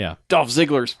 yes. Yeah. Dolph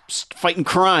Ziggler's fighting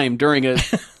crime during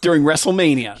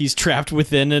WrestleMania. He's trapped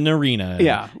within an arena.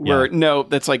 Yeah, where no,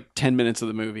 that's like 10 minutes of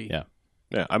the movie. Yeah.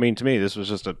 Yeah, I mean, to me, this was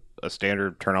just a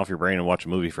standard turn off your brain and watch a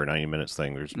movie for 90 minutes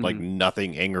thing. There's like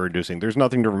nothing anger inducing. There's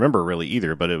nothing to remember really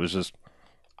either, but it was just,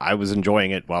 I was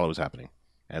enjoying it while it was happening.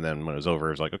 And then when it was over,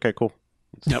 it was like, okay, cool.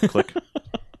 Yep. Click.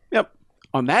 Yep.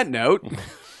 On that note,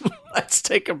 let's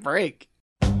take a break.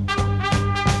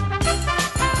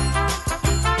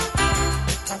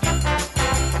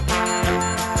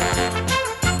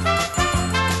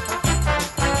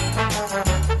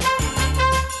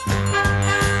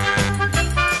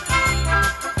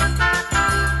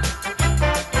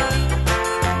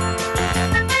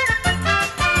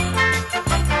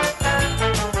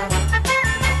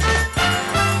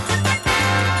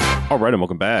 All right, and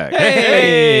welcome back.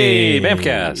 Hey,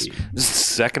 Bamcast. This is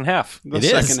the second half. The It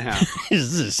is. second half. this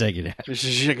is the second half. The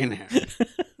second half.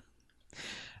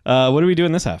 What do we do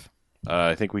in this half?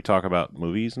 I think we talk about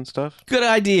movies and stuff. Good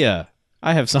idea.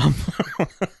 I have some.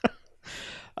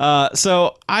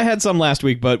 So I had some last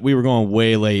week, but we were going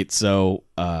way late, so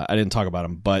I didn't talk about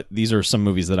them. But these are some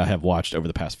movies that I have watched over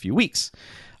the past few weeks.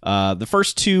 The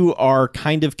first two are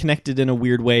kind of connected in a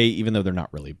weird way, even though they're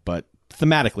not really. But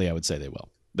thematically, I would say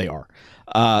they are.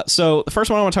 So the first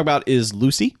one I want to talk about is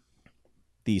Lucy,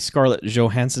 the Scarlett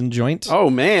Johansson joint. Oh,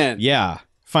 man. Yeah.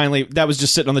 Finally, that was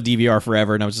just sitting on the DVR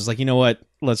forever, and I was just like, you know what?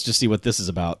 Let's just see what this is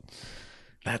about.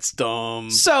 That's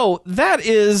dumb. So that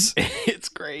is It's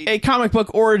great. a comic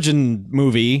book origin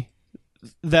movie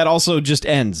that also just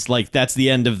ends. Like, that's the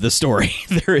end of the story.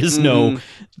 There is no...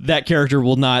 That character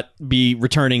will not be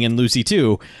returning in Lucy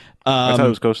 2. I thought it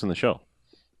was Ghost in the Shell.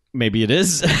 Maybe it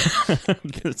is,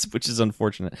 which is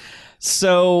unfortunate.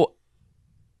 So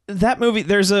that movie,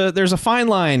 there's a fine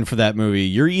line for that movie.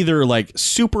 You're either like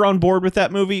super on board with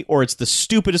that movie, or it's the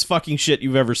stupidest fucking shit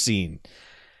you've ever seen.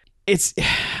 It's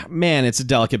a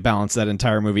delicate balance, that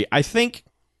entire movie. I think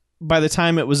by the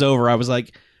time it was over, I was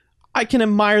like, I can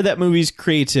admire that movie's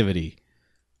creativity.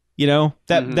 You know,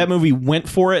 that movie went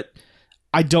for it.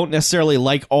 I don't necessarily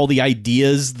like all the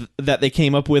ideas that they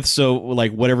came up with. So,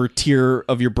 like, whatever tier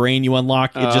of your brain you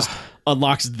unlock, it just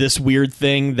unlocks this weird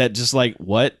thing that just like,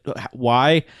 what?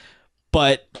 Why?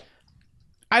 But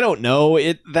I don't know.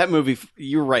 That movie,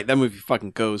 you're right. That movie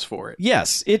fucking goes for it.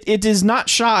 Yes, it is not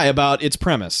shy about its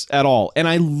premise at all. And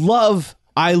I love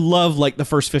like the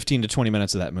first 15 to 20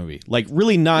 minutes of that movie. Like,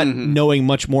 really not knowing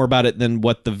much more about it than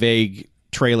what the vague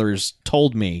trailers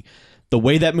told me. The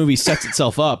way that movie sets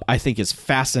itself up, I think, is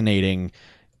fascinating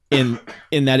in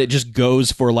that it just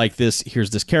goes for like this,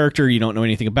 here's this character, you don't know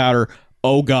anything about her.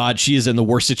 Oh God, she is in the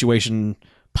worst situation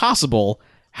possible.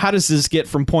 How does this get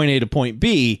from point A to point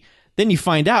B? Then you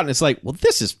find out and it's like, well,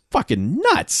 this is fucking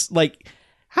nuts. Like,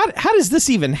 how does this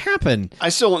even happen? I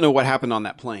still don't know what happened on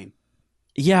that plane.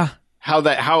 Yeah.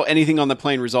 How anything on the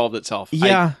plane resolved itself.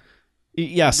 Yeah.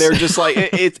 Yes. They're just like,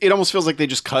 it almost feels like they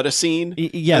just cut a scene.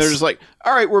 Yes. And they're just like,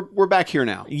 all right, we're back here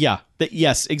now. Yeah.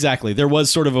 Yes, exactly. There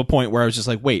was sort of a point where I was just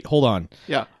like, wait, hold on.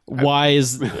 Yeah. Why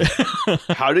is...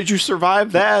 How did you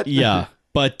survive that? Yeah.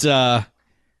 But I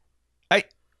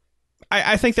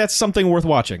think that's something worth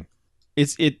watching.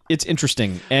 It's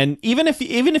interesting. And even if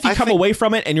you come away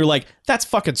from it and you're like, that's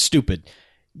fucking stupid,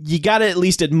 you got to at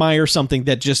least admire something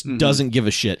that just doesn't give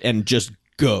a shit and just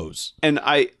goes. And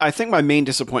I think my main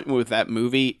disappointment with that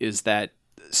movie is that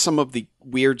some of the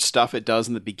weird stuff it does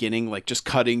in the beginning, like just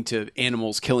cutting to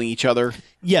animals killing each other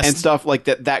Yes. and stuff like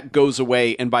that goes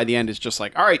away, and by the end it's just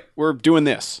like, all right, we're doing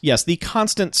this. Yes, the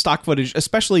constant stock footage,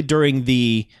 especially during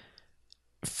the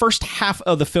first half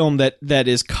of the film that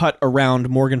is cut around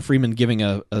Morgan Freeman giving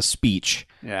a speech.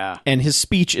 Yeah. And his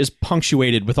speech is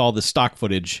punctuated with all the stock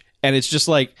footage. And it's just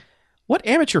like, what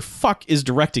amateur fuck is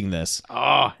directing this?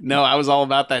 Oh, no, I was all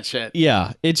about that shit.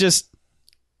 Yeah, it just...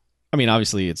 I mean,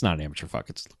 obviously, it's not an amateur fuck.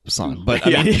 It's Hassan. But I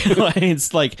Yeah. mean,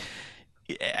 it's like...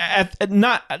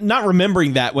 not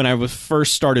remembering that when I was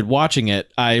first started watching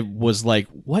it, I was like,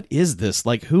 what is this?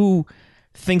 Like, who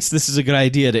thinks this is a good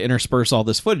idea to intersperse all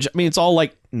this footage? I mean, it's all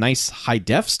like nice high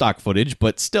def stock footage,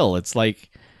 but still, it's like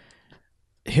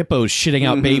hippos shitting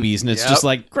out babies, and it's just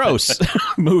like, gross.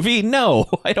 Movie? No,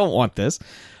 I don't want this.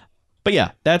 But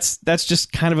yeah, that's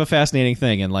just kind of a fascinating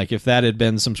thing. And like, if that had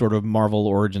been some sort of Marvel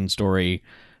origin story,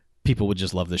 people would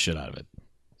just love the shit out of it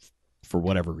for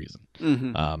whatever reason.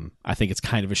 I think it's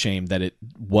kind of a shame that it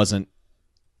wasn't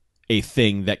a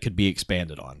thing that could be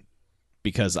expanded on,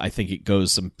 because I think it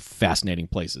goes some fascinating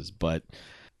places. But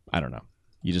I don't know.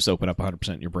 You just open up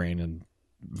 100% in your brain and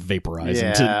vaporize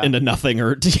into nothing,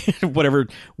 or whatever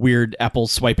weird Apple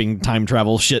swiping time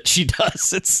travel shit she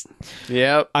does. It's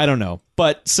I don't know.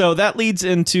 But so that leads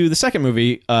into the second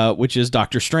movie, which is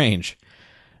Doctor Strange.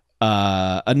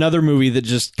 Another movie that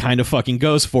just kind of fucking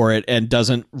goes for it and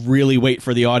doesn't really wait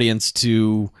for the audience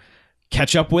to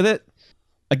catch up with it.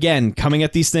 Again, coming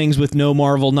at these things with no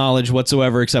Marvel knowledge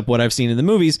whatsoever except what I've seen in the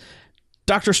movies.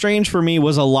 Doctor Strange for me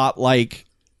was a lot like,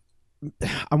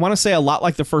 I want to say a lot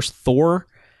like the first Thor.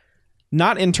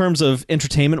 Not in terms of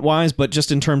entertainment wise, but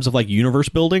just in terms of like universe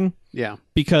building. Yeah.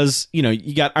 Because, you know,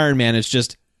 you got Iron Man, it's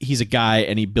just, he's a guy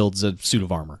and he builds a suit of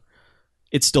armor.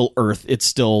 It's still Earth. It's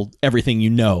still everything you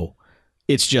know.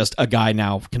 It's just a guy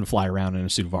now can fly around in a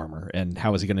suit of armor. And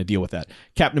how is he going to deal with that?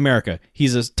 Captain America,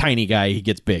 he's a tiny guy. He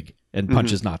gets big and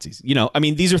punches Nazis. You know, I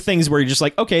mean, these are things where you're just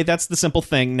like, okay, that's the simple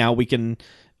thing. Now we can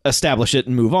establish it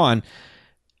and move on.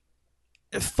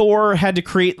 Thor had to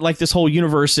create like this whole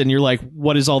universe, and you're like,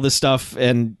 what is all this stuff?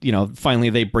 And, you know, finally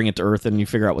they bring it to Earth and you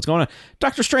figure out what's going on.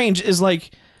 Doctor Strange is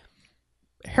like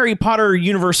Harry Potter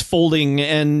universe folding,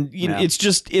 and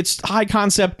it's high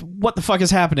concept. What the fuck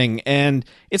is happening? And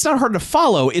it's not hard to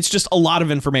follow. It's just a lot of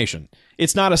information.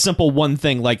 It's not a simple one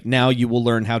thing like, now you will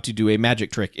learn how to do a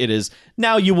magic trick. It is,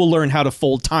 now you will learn how to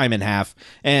fold time in half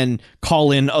and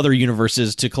call in other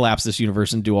universes to collapse this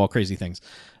universe and do all crazy things.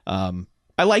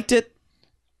 I liked it.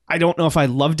 I don't know if I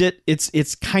loved it.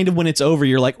 It's kind of, when it's over,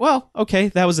 you're like, well, okay,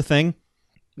 that was a thing.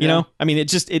 You know? I mean,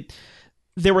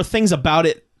 there were things about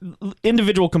it,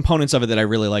 individual components of it that I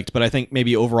really liked, but I think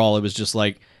maybe overall it was just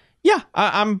like, yeah,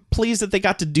 I'm pleased that they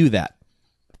got to do that.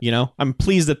 You know, I'm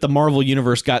pleased that the Marvel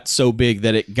universe got so big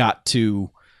that it got to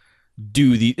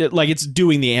do it's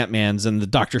doing the Ant-Mans and the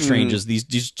Doctor Stranges, these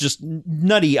just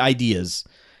nutty ideas.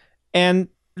 And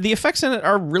the effects in it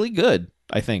are really good,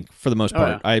 I think, for the most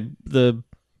part.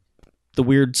 The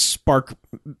weird spark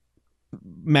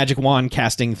magic wand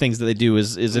casting things that they do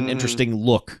is an interesting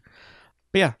look.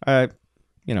 But yeah,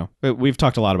 you know, we've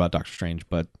talked a lot about Doctor Strange,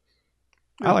 but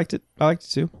I liked it. I liked it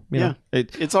too. You know,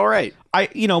 it's all right.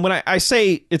 When I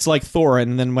say it's like Thor,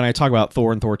 and then when I talk about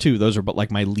Thor and Thor 2, those are but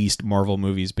like my least Marvel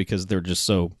movies because they're just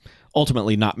so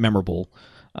ultimately not memorable.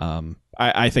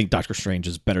 I think Doctor Strange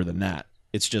is better than that.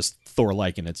 It's just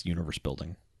Thor-like in its universe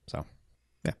building. So,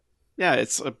 yeah. Yeah,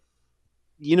 it's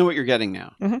you know what you're getting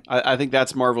now. I think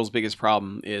that's Marvel's biggest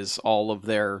problem, is all of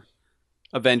their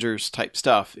Avengers type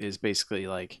stuff is basically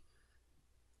like,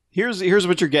 here's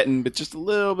what you're getting, but just a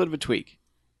little bit of a tweak.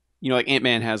 You know, like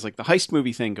Ant-Man has like the heist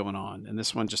movie thing going on, and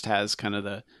this one just has kind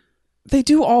of they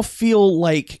do all feel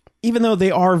like, even though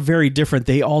they are very different,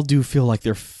 they all do feel like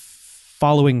they're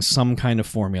following some kind of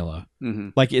formula.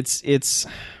 Like it's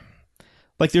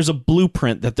like there's a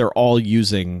blueprint that they're all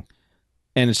using,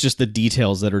 and it's just the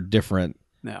details that are different.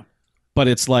 Yeah. But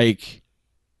it's like,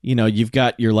 you know, you've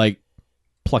got your like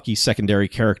plucky secondary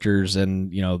characters,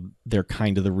 and, you know, they're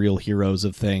kind of the real heroes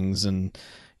of things, and,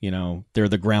 you know, they're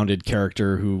the grounded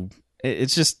character who,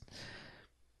 it's just,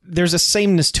 there's a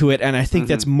sameness to it, and I think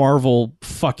that's Marvel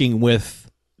fucking with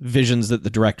visions that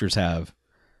the directors have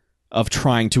of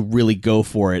trying to really go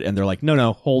for it, and they're like,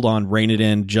 no, hold on, rein it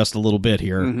in just a little bit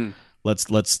here. Let's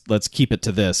keep it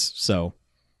to this. So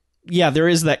yeah, there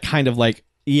is that kind of like,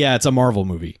 yeah, it's a Marvel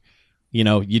movie. You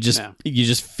know, you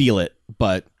just feel it,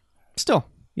 but still,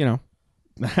 you know,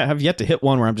 I have yet to hit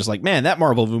one where I'm just like, man, that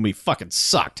Marvel movie fucking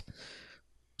sucked.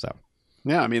 So,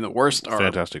 Yeah, I mean the worst are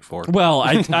Fantastic Four. Well,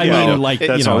 I Yeah, mean, like,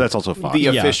 that's, you know, that's also Fox. the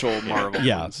Yeah. official Marvel.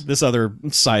 yeah, ones. this other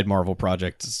side Marvel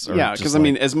project. Yeah, because I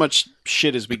mean, as much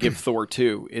shit as we give Thor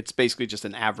 2, it's basically just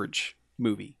an average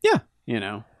movie. Yeah. You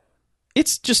know?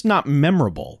 it's just not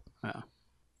memorable. Oh.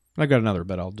 I got another,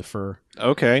 but I'll defer.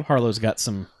 Okay. Harlow's got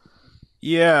some.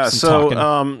 Yeah, Some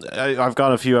so I've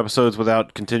gone a few episodes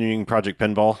without continuing Project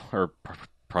Pinball or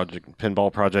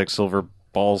Project Silver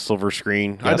Ball Silver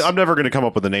Screen. Yes. I'm never going to come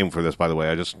up with a name for this, by the way.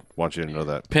 I just want you to know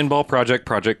that. Pinball Project,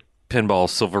 Pinball,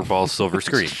 Silver Ball, Silver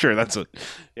Screen. Sure, that's it.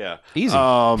 Yeah, Easy.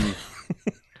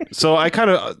 So I kind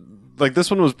of like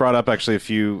this one was brought up actually a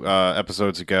few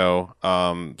episodes ago.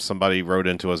 Somebody wrote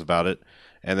into us about it.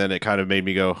 And then it kind of made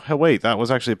me go, oh, wait, that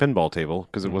was actually a pinball table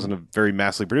because it wasn't a very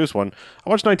massively produced one. I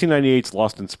watched 1998's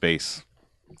Lost in Space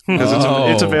because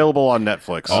it's available on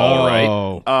Netflix. All right.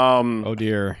 Oh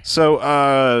Dear.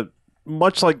 So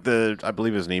much like I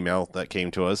believe it was an email that came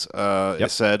to us,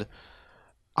 it said,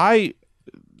 my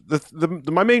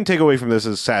main takeaway from this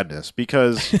is sadness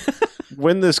because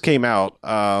when this came out,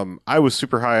 I was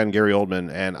super high on Gary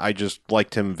Oldman and I just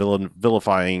liked him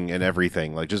vilifying and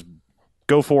everything. Like just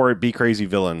go for it, be crazy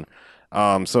villain.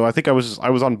 So I think I was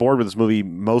on board with this movie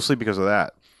mostly because of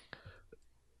that.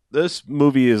 This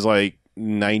movie is like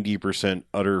 90%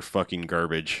 utter fucking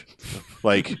garbage.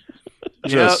 Like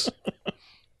just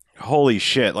holy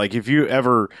shit. Like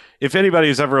if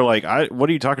anybody's ever like, what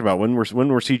are you talking about? When were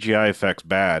CGI effects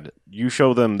bad? You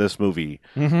show them this movie.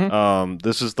 Mm-hmm.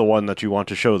 This is the one that you want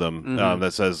to show them.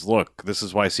 That says, look, this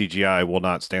is why CGI will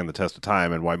not stand the test of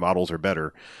time and why models are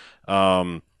better.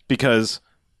 Because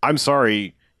I'm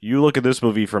sorry, you look at this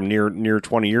movie from near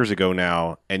 20 years ago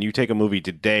now, and you take a movie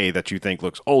today that you think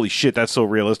looks, holy shit, that's so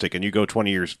realistic, and you go 20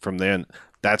 years from then,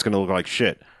 that's going to look like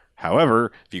shit.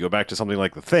 However, if you go back to something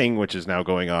like The Thing, which is now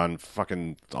going on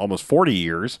fucking almost 40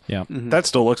 years, Yeah. that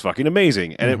still looks fucking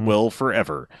amazing, and it will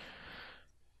forever.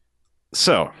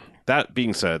 So, that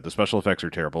being said, the special effects are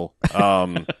terrible.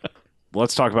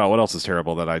 Let's talk about what else is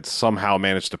terrible that I'd somehow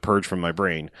managed to purge from my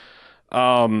brain.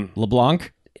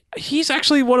 LeBlanc. He's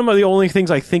actually one of the only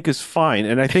things I think is fine,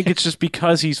 and I think it's just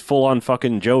because he's full on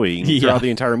fucking Joey throughout the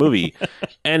entire movie.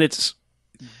 And it's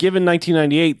given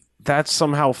 1998, that's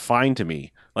somehow fine to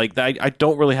me. Like I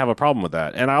don't really have a problem with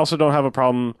that, and I also don't have a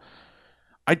problem.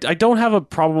 I don't have a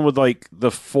problem with like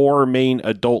the four main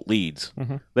adult leads.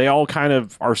 They all kind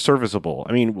of are serviceable.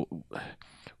 I mean,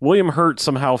 William Hurt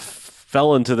somehow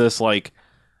fell into this like,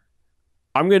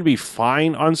 I'm going to be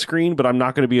fine on screen, but I'm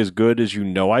not going to be as good as you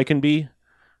know I can be.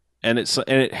 And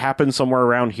it happens somewhere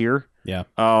around here. Yeah.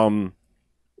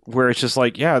 Where it's just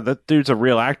like, yeah, that dude's a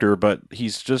real actor, but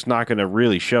he's just not going to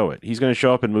really show it. He's going to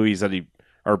show up in movies that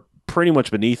are pretty much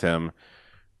beneath him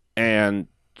and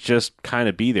just kind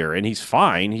of be there. And he's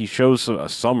fine. He shows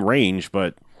some range,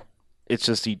 but it's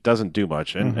just he doesn't do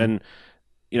much. And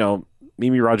you know,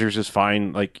 Mimi Rogers is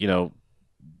fine, like, you know,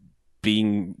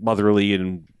 being motherly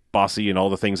and bossy and all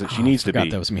the things that she needs to be.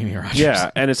 That was Mimi Rogers. Yeah,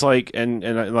 and it's like, and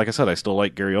like I said, I still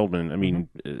like Gary Oldman. I mean,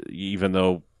 even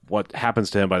though what happens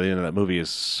to him by the end of that movie is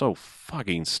so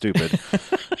fucking stupid.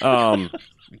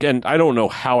 Again, I don't know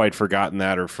how I'd forgotten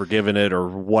that or forgiven it or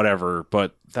whatever,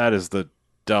 but that is the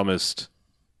dumbest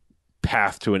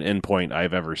path to an endpoint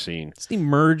I've ever seen. Does he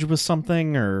merge with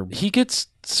something or? He gets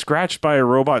scratched by a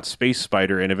robot space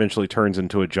spider and eventually turns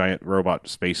into a giant robot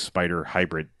space spider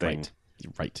hybrid thing.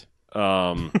 Right.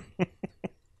 Of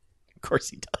course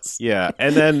he does. Yeah,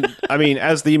 and then I mean,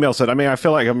 as the email said, I mean, I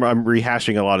feel like I'm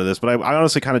rehashing a lot of this, but I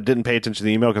honestly kind of didn't pay attention to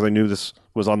the email because I knew this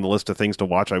was on the list of things to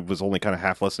watch. I was only kind of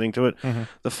half listening to it.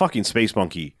 The fucking Space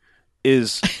Monkey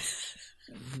is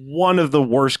one of the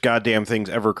worst goddamn things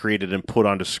ever created and put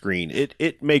onto screen.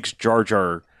 It makes Jar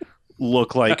Jar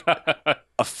look like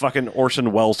a fucking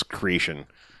Orson Welles creation.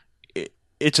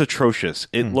 It's atrocious.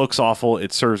 It looks awful.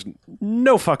 It serves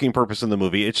no fucking purpose in the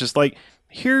movie. It's just like,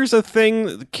 here's a thing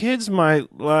that the kids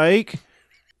might like.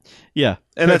 Yeah,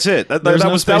 and that's it. That was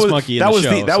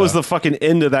the fucking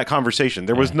end of that conversation.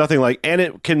 There was nothing like, and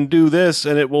it can do this,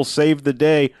 and it will save the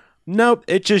day. Nope,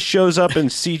 it just shows up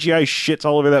and CGI shits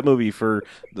all over that movie for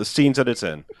the scenes that it's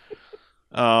in.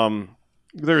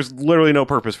 There's literally no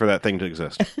purpose for that thing to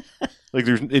exist. Like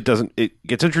it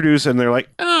gets introduced, and they're like,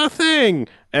 thing,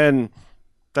 and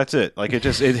that's it. Like it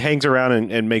hangs around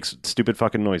and makes stupid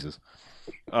fucking noises.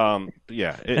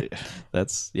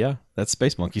 That's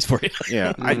Space Monkeys for you.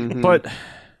 Yeah, but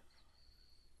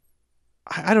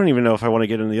I don't even know if I want to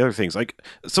get into the other things. Like,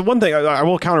 so one thing I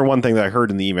will counter one thing that I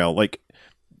heard in the email. Like,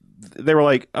 they were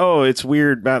like, "Oh, it's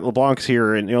weird. Matt LeBlanc's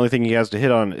here, and the only thing he has to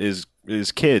hit on is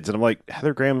kids." And I'm like,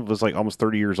 Heather Graham was like almost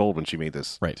 30 years old when she made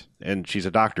this, right? And she's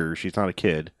a doctor. She's not a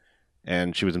kid.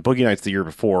 and she was in Boogie Nights the year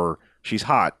before. She's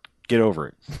hot. Get over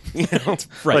it. You know?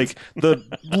 Right. Like the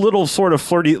little sort of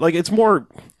flirty, like it's more.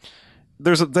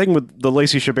 There's a thing with the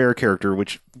Lacey Chabert character,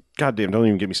 which, goddamn, don't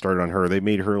even get me started on her. They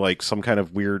made her like some kind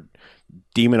of weird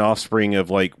demon offspring of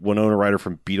like Winona Ryder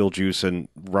from Beetlejuice and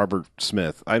Robert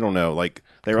Smith. I don't know. Like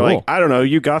they were Cool. like, I don't know.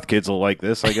 You goth kids will like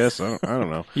this, I guess. I don't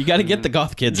know. You got to get the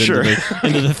goth kids Sure.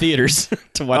 into the theaters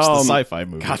to watch the sci-fi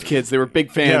movie. God, kids, they were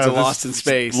big fans of this- Lost in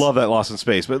Space. Love that Lost in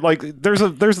Space, but like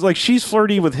there's like she's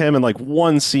flirty with him in like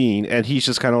one scene, and he's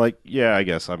just kind of like, yeah, I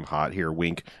guess I'm hot here,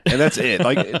 wink, and that's it.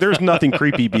 Like there's nothing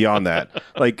creepy beyond that.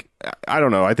 Like I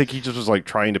don't know. I think he just was like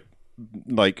trying to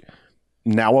like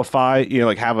nowify, you know,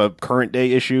 like have a current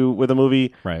day issue with a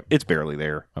movie. Right. It's barely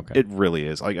there. Okay. It really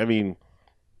is. Like I mean,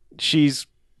 she's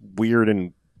weird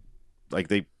and like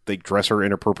they dress her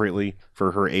inappropriately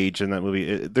for her age in that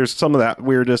movie. There's some of that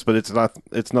weirdness, but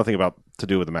it's nothing about to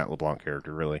do with the Matt LeBlanc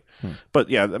character really. But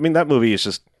yeah, I mean that movie is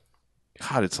just,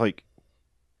 God, it's like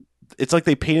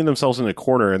they painted themselves in a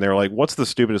corner and they're like, what's the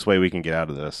stupidest way we can get out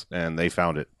of this? And they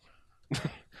found it.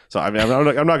 So I mean, I'm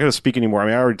not going to speak anymore. I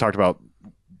mean, I already talked about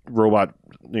robot,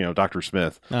 you know, Dr.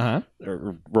 Smith. Uh-huh.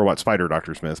 Or robot spider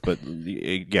Dr. Smith, but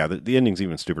yeah, the ending's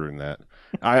even stupider than that.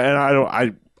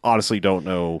 I honestly don't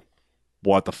know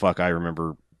what the fuck I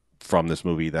remember from this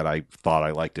movie that I thought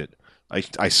I liked it.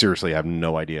 I seriously have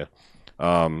no idea.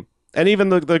 And even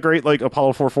the great like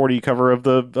Apollo 440 cover of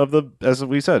the as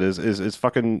we said is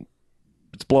fucking,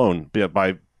 it's blown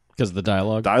by Because of the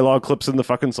dialogue. dialogue clips in the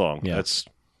fucking song.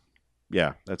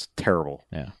 Yeah. That's terrible.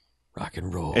 Yeah. Rock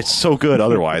and roll. It's so good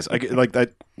otherwise. Like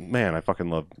that, man, I fucking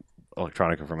love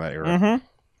electronica from that era. Mm-hmm.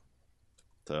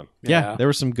 So Yeah, there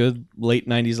was some good late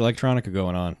 90s electronica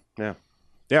going on.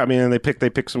 yeah, I mean, and they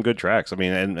picked some good tracks. I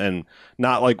mean, and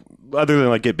not like, other than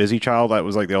like Get Busy Child, that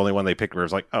was like the only one they picked where it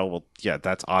was like, oh well, yeah,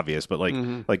 that's obvious. But like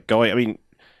like going, I mean,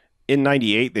 in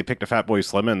 '98 they picked a Fatboy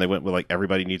Slim and they went with like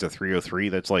Everybody Needs a 303.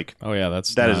 That's like Oh yeah,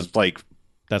 that's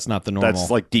not the normal. that's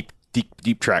like deep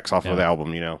tracks off of the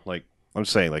album. You know, like I'm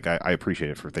just saying, like I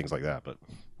appreciate it for things like that. But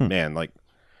man, like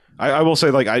I will say,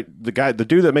 like the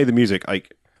dude that made the music,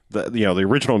 like the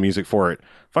original music for it,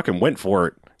 fucking went for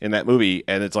it in that movie,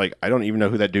 and it's like I don't even know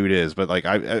who that dude is, but like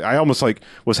I almost like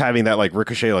was having that like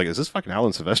ricochet, like, is this fucking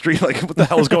Alan Silvestri? Like what the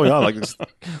hell is going on? Like,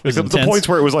 the points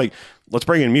where it was like, let's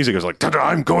bring in music, it was like, "Ta-da,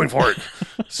 I'm going for it.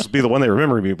 This will be the one they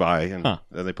remember me by," and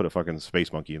then they put a fucking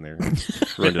space monkey in there, and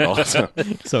ruined it all.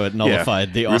 so it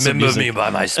nullified the awesome Remember music. me by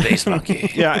my space monkey.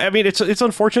 Yeah, I mean it's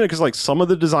unfortunate because like some of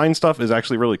the design stuff is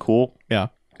actually really cool. Yeah.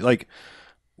 Like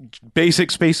basic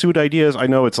spacesuit ideas. I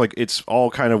know it's like it's all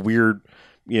kind of weird,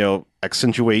 you know,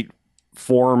 accentuate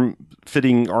form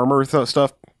fitting armor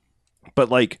stuff, but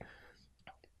like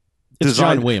It's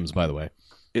John Williams, by the way.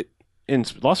 in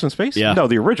Lost in Space. Yeah. No,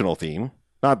 the original theme,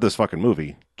 not this fucking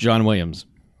movie. John Williams.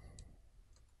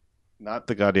 Not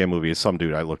the goddamn movie. It's some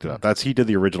dude. I looked it up. He did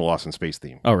the original Lost in Space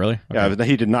theme. Oh, really? Yeah, but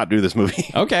he did not do this movie.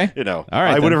 Okay. You know, All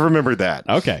right, I would then. have remembered that.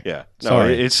 Okay. Yeah. No,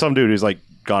 Sorry. it's some dude who's like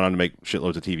gone on to make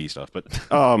shitloads of TV stuff. But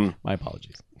My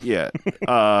apologies. yeah.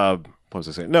 What was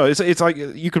I saying? No, it's like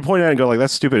you could point out and go like,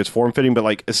 that's stupid. It's form fitting, but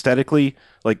like aesthetically,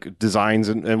 like designs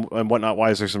and whatnot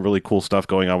wise, there's some really cool stuff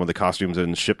going on with the costumes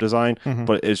and ship design.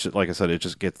 But it's just, like I said, it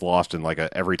just gets lost in like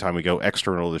every time we go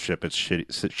external to the ship, it's shitty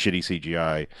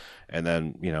CGI, and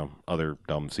then other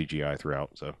dumb CGI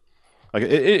throughout. So like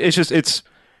it's just it's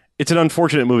an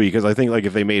unfortunate movie because I think like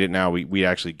if they made it now, we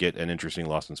actually get an interesting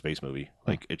Lost in Space movie.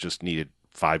 Like it just needed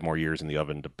 5 more years in the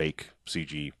oven to bake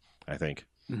CG, I think.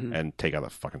 And take out the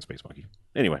fucking space monkey.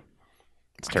 Anyway,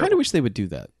 it's I terrible. kind of wish they would do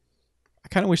that. I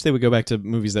kind of wish they would go back to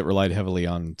movies that relied heavily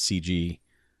on CG,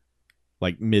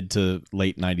 like mid to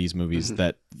late 90s movies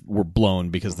that were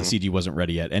blown because the CG wasn't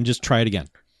ready yet, and just try it again.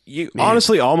 You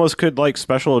honestly almost could like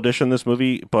special edition this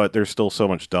movie, but there's still so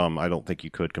much dumb. I don't think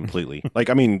you could completely. Like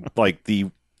I mean, like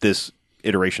this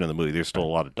iteration of the movie, there's still a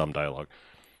lot of dumb dialogue.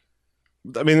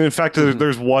 I mean, in fact,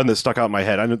 there's one that stuck out in my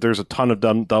head. I know there's a ton of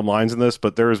dumb lines in this,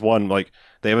 but there is one like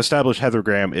they have established Heather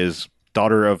Graham is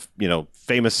daughter of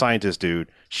famous scientist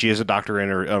dude. She is a doctor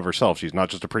of herself. She's not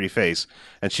just a pretty face,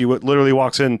 and she literally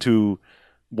walks into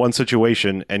one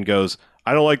situation and goes,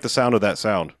 "I don't like the sound of that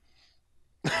sound,"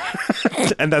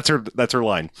 and that's her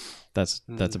line. That's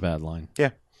a bad line.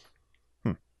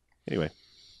 Anyway,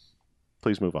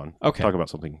 please move on. Okay. Talk about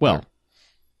something. Well,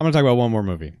 I'm going to talk about one more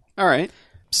movie. All right.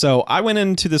 So I went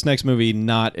into this next movie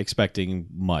not expecting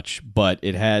much, but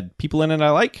it had people in it I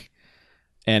like,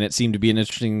 and it seemed to be an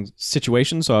interesting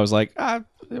situation. So I was like,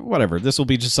 whatever. This will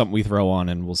be just something we throw on,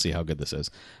 and we'll see how good this is.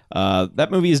 That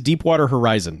movie is Deepwater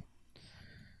Horizon.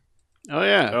 Oh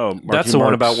yeah. Marky That's the one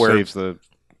Mark about where- saves the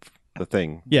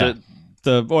thing. Yeah,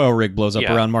 the oil rig blows up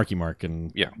Yeah. around Marky Mark,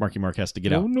 and Yeah. Marky Mark has to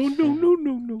get out. No.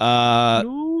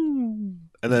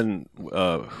 And then,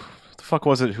 the fuck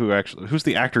was it? Who's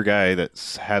the actor guy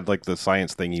that had like the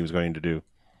science thing he was going to do?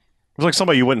 It was like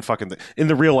somebody you wouldn't fucking in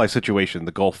the real life situation,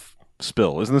 the Gulf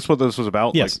spill. Isn't this what this was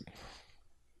about? Yes.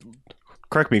 Like,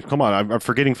 correct me. Come on, I'm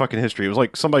forgetting fucking history. It was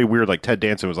like somebody weird, like Ted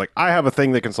Danson, was like, "I have a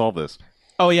thing that can solve this."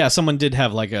 Oh yeah, someone did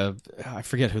have like I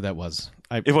forget who that was.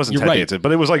 It wasn't You're Ted right. Danson,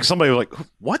 but it was like somebody was like,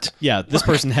 "What?" Yeah, this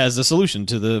person has a solution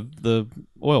to the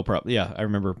oil problem. Yeah, I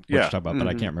remember what you're Yeah. talking about, but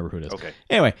I can't remember who it is. Okay.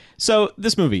 Anyway, so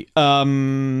this movie,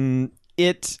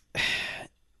 it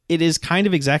is kind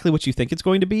of exactly what you think it's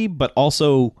going to be, but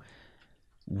also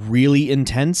really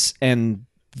intense, and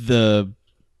the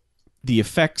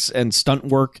effects and stunt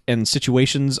work and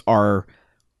situations are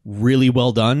really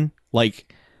well done.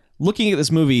 Like, looking at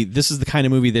this movie, this is the kind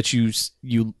of movie that you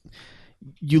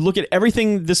look at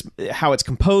everything, how it's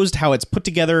composed, how it's put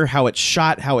together, how it's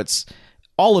shot, how it's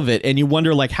all of it, and you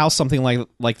wonder like how something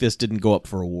like this didn't go up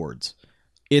for awards.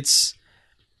 It's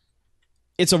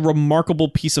a remarkable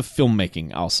piece of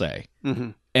filmmaking, I'll say,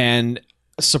 and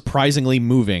surprisingly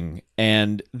moving.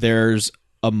 And there's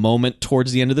a moment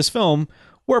towards the end of this film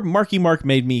where Marky Mark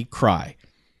made me cry.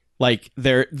 Like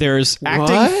there's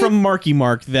acting from Marky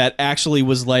Mark that actually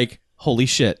was like, holy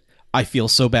shit, I feel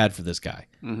so bad for this guy.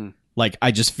 Like,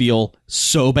 I just feel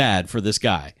so bad for this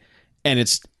guy. And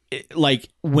like,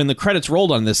 when the credits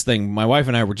rolled on this thing, my wife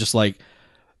and I were just like,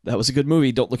 that was a good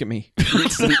movie. Don't look at me.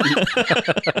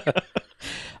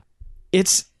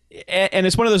 It's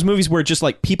one of those movies where just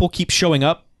like people keep showing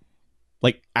up,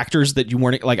 like actors that you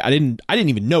weren't like. I didn't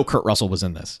even know Kurt Russell was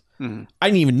in this. I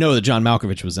didn't even know that John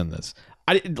Malkovich was in this.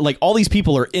 Like, all these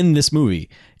people are in this movie,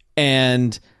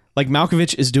 and like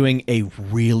Malkovich is doing a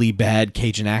really bad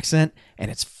Cajun accent,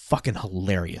 and it's fucking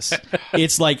hilarious.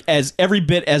 It's like every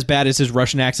bit as bad as his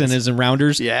Russian accent is in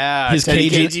Rounders. Yeah, his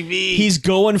Teddy Cajun. KGB. He's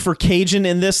going for Cajun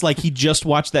in this. Like, he just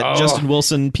watched that Justin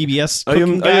Wilson PBS I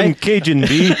cooking guy. am Cajun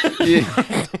B.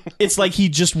 It's like he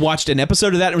just watched an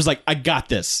episode of that and was like, I got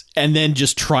this. And then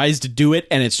just tries to do it.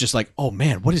 And it's just like, oh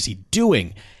man, what is he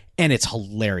doing? And it's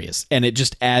hilarious. And it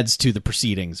just adds to the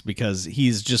proceedings because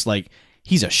he's just like,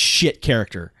 he's a shit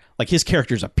character. Like, his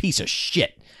character's a piece of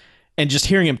shit. And just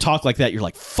hearing him talk like that, you're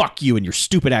like, fuck you and your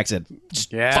stupid accent.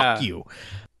 Just fuck you.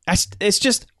 It's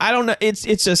just, I don't know.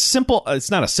 It's a simple, it's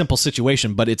not a simple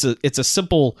situation, but it's a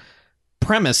simple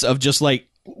premise of just like,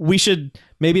 we should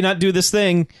maybe not do this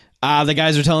thing. The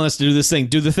guys are telling us to do this thing.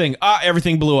 Do the thing.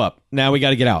 Everything blew up. Now we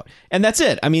got to get out. And that's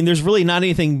it. I mean, there's really not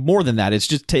anything more than that. It's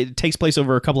just it takes place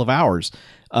over a couple of hours.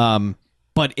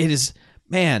 But it is,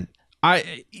 man,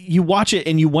 you watch it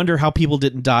and you wonder how people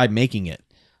didn't die making it.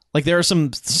 Like, there are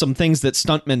some things that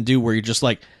stuntmen do where you're just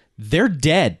like, they're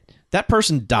dead. That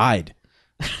person died.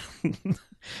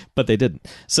 But they didn't.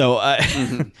 So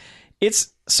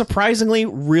it's surprisingly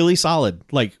really solid,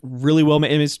 like really well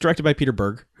made. And it's directed by Peter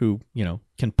Berg, who, you know,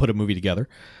 can put a movie together.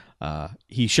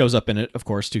 He shows up in it, of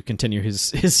course, to continue his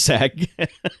SAG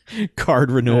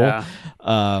card renewal.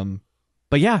 Yeah.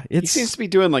 But yeah, He seems to be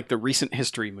doing like the recent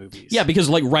history movies. yeah, because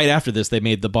like right after this, they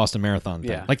made the Boston Marathon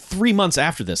thing. Yeah. Like 3 months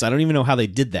after this. I don't even know how they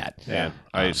did that. Yeah,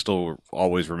 I still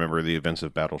always remember the events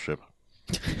of Battleship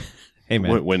Hey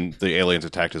man, when the aliens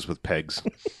attacked us with pegs.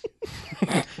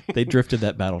 they drifted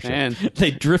that battleship. Man.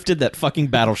 They drifted that fucking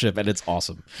battleship, and it's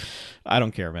awesome. I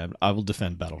don't care, man. I will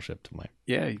defend Battleship to my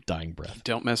Yeah. dying breath.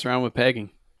 Don't mess around with pegging.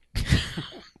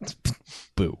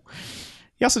 Boo.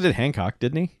 He also did Hancock,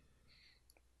 didn't he?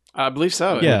 I believe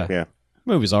so. Yeah. Yeah,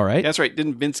 Movie's all right. Yeah, that's right.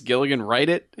 Didn't Vince Gilligan write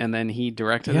it and then he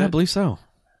directed Yeah, I it? believe so.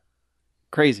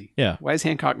 Crazy. Yeah. Why is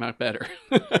Hancock not better?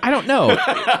 I don't know.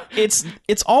 It's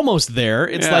almost there.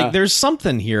 It's Yeah. like there's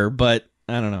something here, but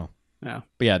I don't know. Yeah.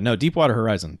 But yeah, no, Deepwater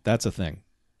Horizon. That's a thing.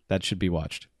 That should be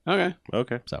watched. Okay.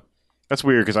 okay. So That's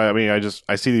weird because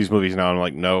I see these movies now and I'm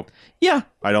like, no, yeah,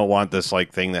 I don't want this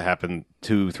like thing that happened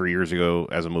 2-3 years ago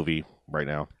as a movie right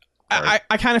now.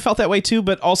 I kind of felt that way too,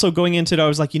 but also going into it, I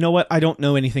was like, you know what? I don't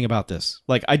know anything about this.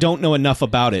 Like, I don't know enough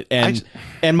about it, and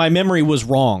my memory was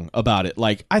wrong about it.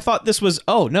 Like, I thought this was,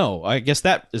 oh no, I guess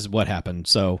that is what happened.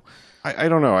 So I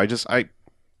don't know.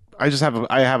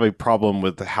 I have a problem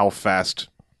with how fast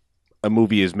a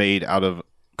movie is made out of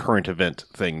current event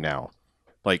thing now.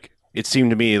 Like, it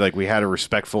seemed to me like we had a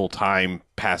respectful time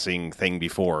passing thing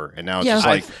before, and now it's just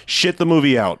like shit the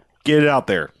movie out, get it out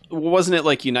there. Wasn't it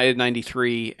like United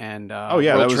 93 and Oh,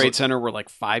 yeah, that World was Trade like- Center were like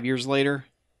 5 years later?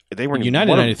 They were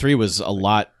United 93 was a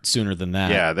lot sooner than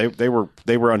that. Yeah, they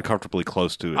were uncomfortably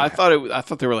close to it. I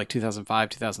thought they were like 2005,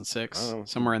 2006,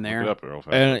 somewhere in Look it there. up real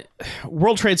fast. And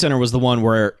World Trade Center was the one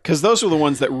where, Because those were the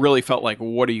ones that really felt like,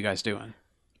 what are you guys doing?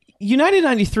 United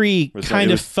 93 Was that- kind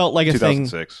it of was felt like a thing.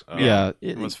 2006. Yeah,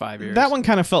 It was 5 years. That one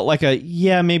kind of felt like a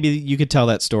maybe you could tell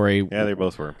that story. Yeah, they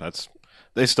both were. I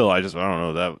don't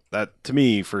know that to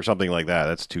me for something like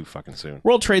that's too fucking soon.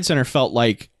 World Trade Center felt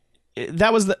like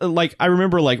that was like I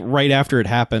remember like right after it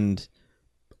happened,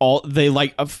 all they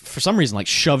like for some reason like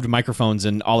shoved microphones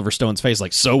in Oliver Stone's face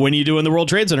like, so when are you doing the World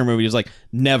Trade Center movie? He's like,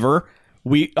 never.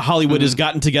 Hollywood has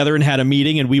gotten together and had a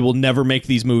meeting, and we will never make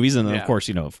these movies. And then Yeah.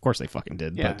 of course they fucking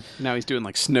did. Yeah. Now he's doing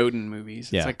like Snowden movies.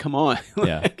 It's Yeah. like, come on. But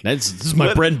yeah, this is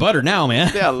my bread and butter now,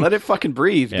 man. Yeah, let it fucking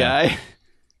breathe, Yeah. guy.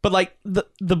 But like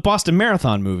the Boston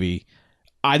Marathon movie,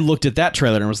 I looked at that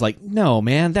trailer and was like, no,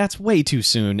 man, that's way too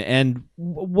soon. And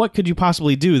what could you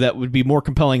possibly do that would be more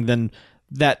compelling than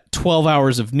that 12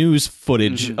 hours of news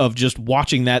footage of just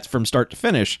watching that from start to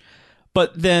finish?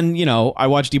 But then, I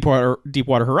watched Deepwater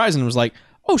Horizon and was like,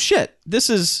 oh shit, this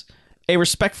is a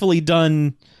respectfully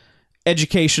done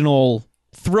educational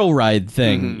thrill ride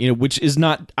thing, which is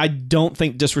not, I don't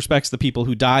think disrespects the people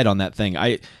who died on that thing.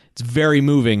 It's very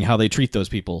moving how they treat those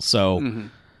people. So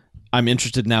I'm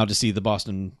interested now to see the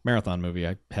Boston Marathon movie.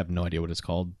 I have no idea what it's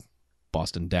called.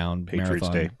 Boston Down Patriots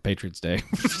Marathon. Day. Patriots Day.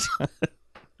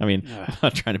 I mean, I'm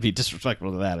not trying to be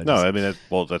disrespectful to that. No, I mean,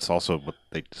 that's also what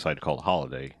they decided to call it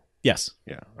holiday. Yes.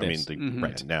 Yeah, I Yes. mean,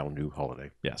 right now, new holiday.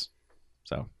 Yes.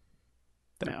 So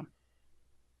Yeah.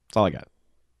 that's all I got.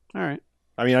 All right.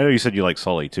 I mean, I know you said you like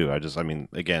Sully too.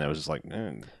 Again, I was just like,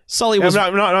 Sully was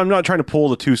I'm not trying to pull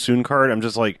the too soon card. I'm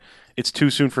just like, it's too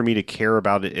soon for me to care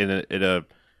about it in a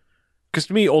because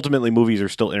to me, ultimately, movies are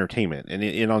still entertainment,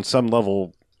 and on some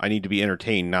level, I need to be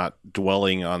entertained, not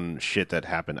dwelling on shit that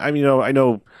happened. I mean, I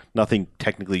know nothing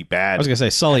technically bad. I was gonna say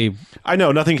Sully I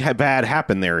know nothing bad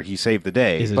happened there. He saved the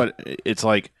day, Is it- but it's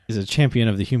like, is a champion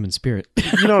of the human spirit.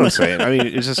 you know what I'm saying? I mean,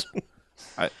 it's just,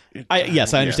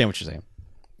 Yes, I understand what you're saying.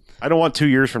 I don't want 2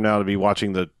 years from now to be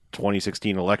watching the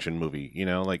 2016 election movie.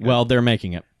 Well, they're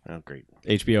making it. oh, great.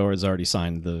 HBO has already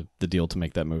signed the deal to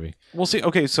make that movie. We'll see.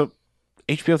 Okay, so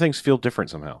HBO things feel different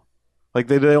somehow. Like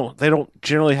they don't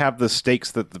generally have the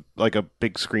stakes that like a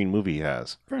big screen movie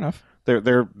has. Fair enough.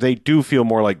 They do feel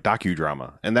more like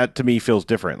docudrama, and that to me feels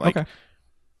different. Like Okay.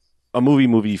 a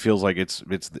movie feels like its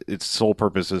sole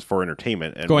purpose is for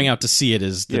entertainment. And Going out to see it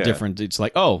is the Yeah. different. It's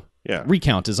like, oh, yeah,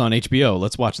 Recount is on HBO.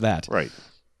 Let's watch that. right.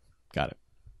 Got it.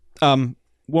 One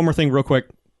more thing, real quick.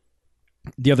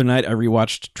 The other night, I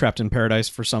rewatched Trapped in Paradise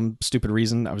for some stupid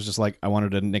reason. I was just like, I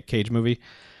wanted a Nick Cage movie.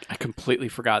 I completely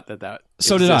forgot that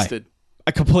So did I. existed.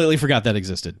 I completely forgot that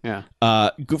existed. Yeah.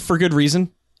 For good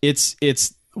reason. It's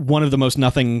one of the most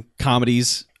nothing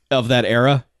comedies of that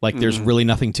era. Like, there's really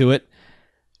nothing to it.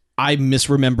 I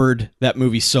misremembered that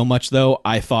movie so much, though.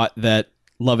 I thought that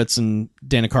Lovitz and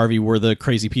Dana Carvey were the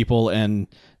crazy people and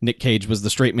Nick Cage was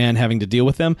the straight man having to deal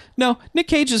with them. No, Nick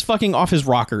Cage is fucking off his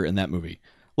rocker in that movie.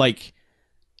 Like,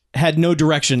 had no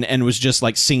direction and was just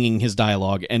like singing his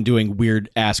dialogue and doing weird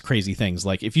ass crazy things.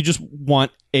 Like, if you just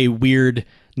want a weird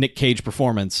Nick Cage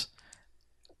performance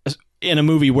in a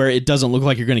movie where it doesn't look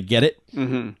like you're going to get it,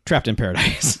 Trapped in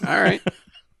Paradise. All right.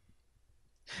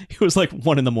 It was like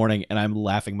 1 a.m. and I'm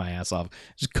laughing my ass off,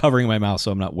 just covering my mouth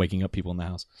so I'm not waking up people in the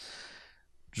house.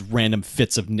 Just random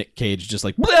fits of Nick Cage, just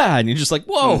like, blah, and you're just like,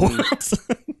 whoa.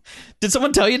 Did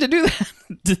someone tell you to do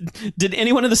that? Did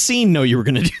anyone in the scene know you were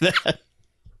going to do that?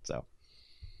 So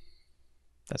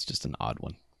that's just an odd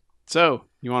one. So,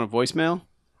 you want a voicemail?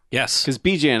 Yes. Because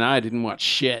BJ and I didn't watch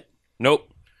shit. Nope.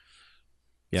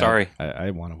 Yeah, Sorry.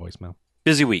 I want a voicemail.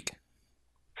 Busy week.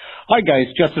 Hi,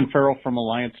 guys. Justin Farrell from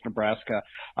Alliance, Nebraska.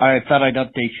 I thought I'd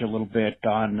update you a little bit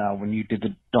on when you did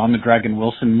the Don the Dragon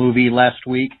Wilson movie last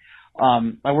week.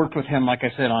 I worked with him, like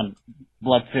I said, on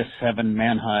Blood Fist 7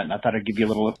 Manhunt. I thought I'd give you a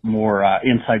little more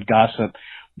inside gossip.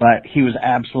 But he was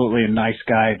absolutely a nice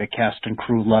guy. The cast and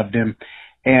crew loved him.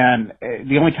 And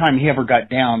the only time he ever got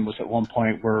down was at one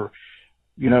point where,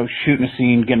 shooting a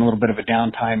scene, getting a little bit of a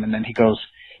downtime, and then he goes,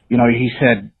 he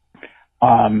said,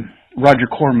 Roger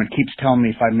Corman keeps telling me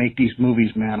if I make these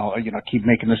movies, man, I'll, keep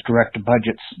making this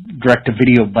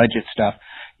direct-to-video budget stuff.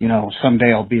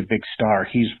 Someday I'll be a big star.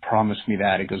 He's promised me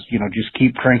that. He goes, just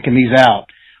keep cranking these out.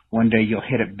 One day you'll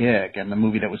hit it big. And the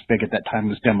movie that was big at that time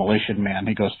was Demolition Man.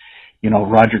 He goes,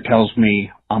 Roger tells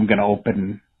me I'm going to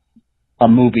open a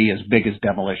movie as big as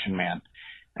Demolition Man.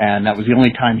 And that was the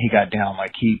only time he got down.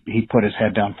 Like he put his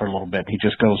head down for a little bit. He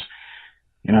just goes,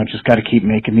 just got to keep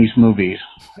making these movies.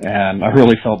 And I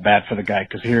really felt bad for the guy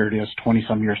because here it is 20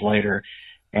 some years later.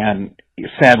 And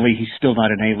sadly, he's still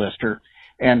not an A-lister.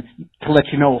 And to let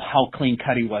you know how clean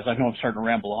cut he was, I know I'm starting to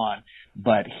ramble on,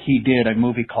 but he did a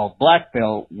movie called Black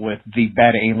Belt with the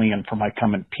bad alien from I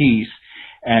Come in Peace.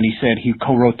 And he said he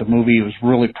co-wrote the movie. He was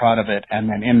really proud of it. And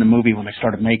then in the movie, when they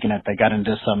started making it, they got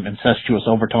into some incestuous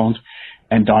overtones.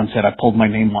 And Don said, I pulled my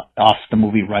name off the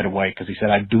movie right away because he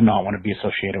said, I do not want to be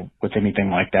associated with anything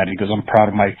like that. He goes, I'm proud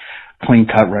of my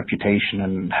clean-cut reputation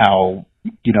and how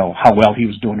well he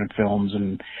was doing in films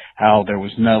and how there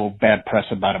was no bad press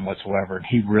about him whatsoever. And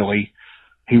he really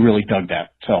dug that.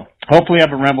 So hopefully I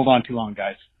haven't rambled on too long,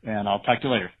 guys. And I'll talk to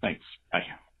you later. Thanks. Bye.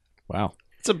 Wow.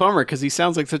 It's a bummer because he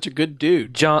sounds like such a good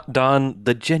dude. Don,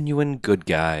 the genuine good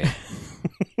guy.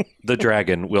 The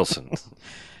Dragon Wilson.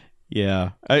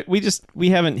 Yeah. We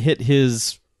haven't hit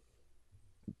his,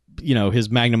 his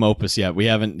magnum opus yet. We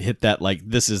haven't hit that, like,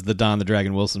 this is the Don the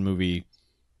Dragon Wilson movie.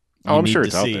 Oh, I'm sure to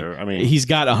it's out see. there. I mean, he's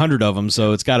got 100 of them,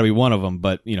 so it's got to be one of them.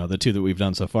 But, the two that we've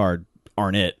done so far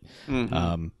aren't it.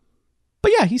 Mm-hmm.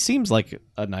 But yeah, he seems like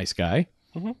a nice guy.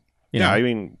 Mhm. You know? I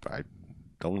mean, I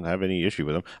don't have any issue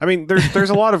with him. I mean, there's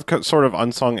a lot of sort of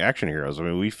unsung action heroes. I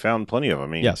mean, we found plenty of them.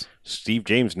 I mean, Yes. Steve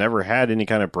James never had any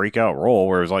kind of breakout role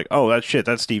where it was like, oh,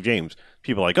 that's Steve James.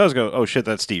 People like us go, oh shit,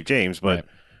 that's Steve James. But Right.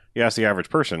 you ask the average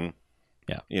person,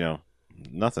 Yeah.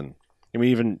 nothing. I mean,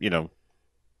 even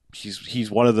he's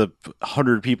one of the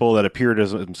 100 people that appeared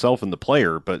as himself in The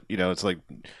Player, but it's like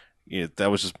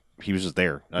that was just. He was just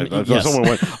there. Yes. Someone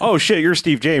went, "Oh shit, you're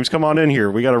Steve James. Come on in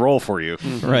here. We got a role for you."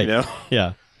 Right. You know?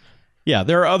 Yeah. Yeah,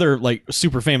 there are other like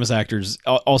super famous actors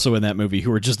also in that movie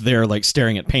who are just there like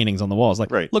staring at paintings on the walls.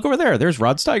 Like, Right. look over there, there's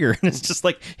Rod Steiger. And it's just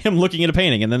like him looking at a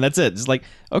painting and then that's it. It's like,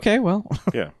 okay, well.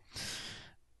 Yeah.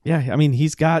 Yeah, I mean,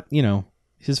 he's got,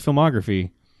 his filmography.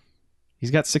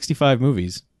 He's got 65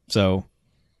 movies. So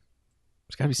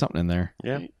there's got to be something in there.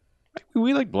 Yeah.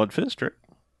 We like Blood Fist, right?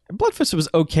 Blood Fist was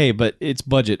okay, but its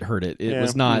budget hurt it. It Yeah.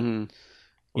 was not, Mhm.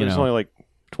 There's only like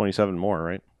 27 more,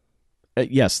 right?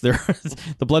 yes,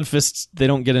 the Blood Fists, they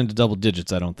don't get into double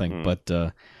digits, I don't think, but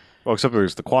Well, except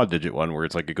there's the quad digit one where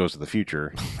it's like it goes to the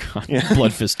future. Yeah.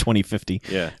 Blood Fist 2050,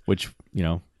 Yeah. which,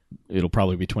 it'll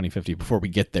probably be 2050 before we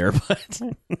get there, but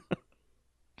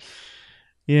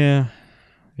yeah,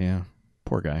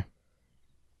 poor guy.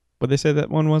 What they say that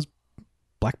one was?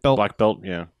 Black Belt? Black Belt,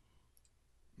 yeah.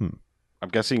 Hmm. I'm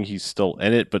guessing he's still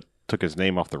in it, but took his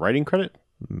name off the writing credit?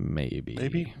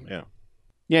 Maybe. Yeah.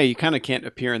 Yeah, you kind of can't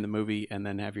appear in the movie and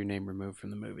then have your name removed from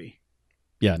the movie.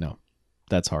 Yeah, no.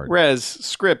 That's hard. Whereas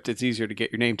script, it's easier to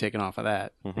get your name taken off of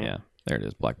that. Mhm. Yeah, there it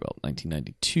is. Black Belt,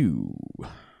 1992.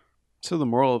 So the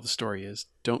moral of the story is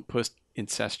don't put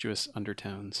incestuous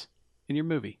undertones in your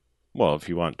movie. Well, if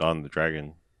you want Don the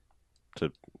Dragon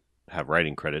to have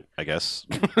writing credit, I guess.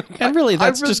 And really,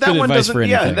 that's just good one advice doesn't- for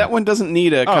anything. Yeah, that one doesn't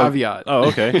need a caveat. Oh,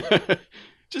 okay.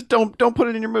 Just don't put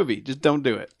it in your movie. Just don't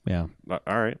do it. Yeah. All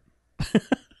right.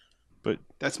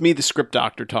 That's me, the script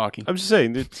doctor, talking. I'm just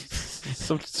saying, there's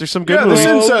some good Yeah, movies. this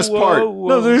incest part.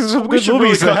 No, there's some We good should really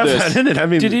movies that cut have this. that in it. I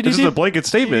mean, this is a blanket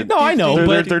statement. No, I know,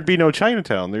 but There'd be no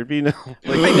Chinatown. There'd be no.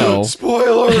 I know.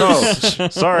 Spoilers. No,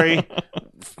 sorry.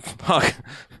 Fuck. I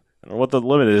don't know what the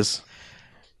limit is.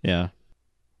 Yeah.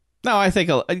 No, I think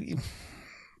a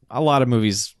lot of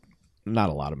movies,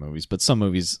 not a lot of movies, but some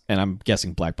movies, and I'm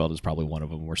guessing Black Belt is probably one of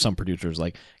them, where some producers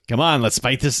like, come on, let's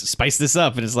spice this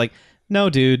up. And it's like, no,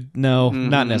 dude, no,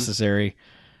 not necessary.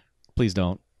 Please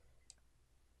don't.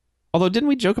 Although, didn't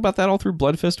we joke about that all through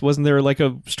Blood Fist? Wasn't there like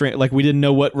a strange, like we didn't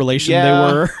know what relation Yeah.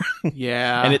 they were?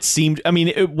 Yeah. And it seemed, I mean,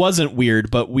 it wasn't weird,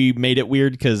 but we made it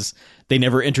weird because they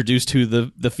never introduced who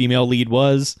the female lead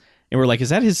was. And we're like, is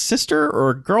that his sister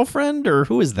or girlfriend or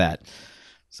who is that?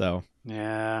 So,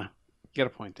 Yeah. You got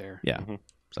a point there. yeah. Mhm.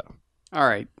 So, All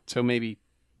right. So maybe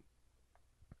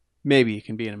it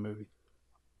can be in a movie.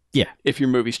 Yeah. If your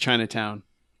movie's Chinatown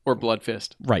or Blood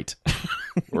Fist. right.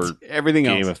 Or Everything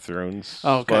Game else. of Thrones.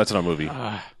 Oh, okay. Well, that's not a movie,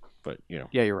 Ah, but yeah,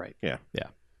 you're right. Yeah. Yeah.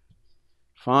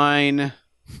 Fine.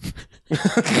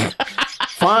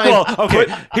 Fine. Well, okay.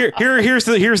 Here's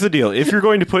the deal. If you're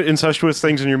going to put incestuous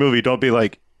things in your movie, don't be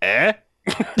like, eh.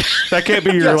 That can't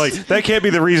be your Yes. that can't be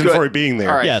the reason Good. for it being there.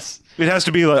 All right. Yes. It has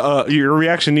to be like your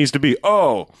reaction needs to be,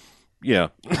 oh, yeah,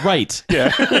 Right.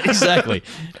 yeah, Exactly.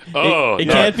 Oh, it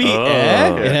not- can't be oh.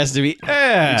 eh. It has to be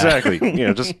eh. exactly.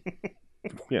 Just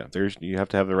you have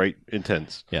to have the right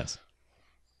intents. Yes.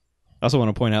 I also want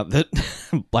to point out that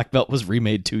Black Belt was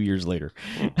remade 2 years later.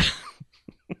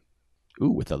 Ooh,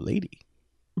 with a lady.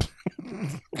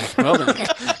 Well then.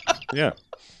 Yeah.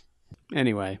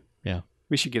 Anyway. Yeah.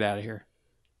 We should get out of here.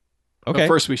 Okay. But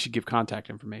first, we should give contact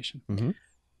information.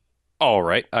 All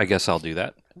right, I guess I'll do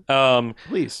that.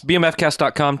 Please.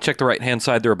 BMFcast.com. Check the right-hand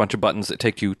side. There are a bunch of buttons that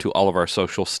take you to all of our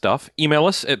social stuff. Email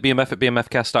us at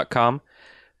bmf@bmfcast.com.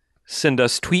 Send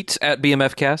us tweets at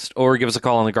BMFcast or give us a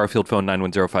call on the Garfield phone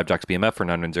 9105-JOCKS-BMF or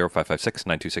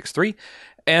 910-556-9263.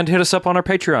 And hit us up on our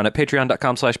Patreon at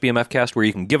patreon.com/BMFcast where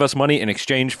you can give us money in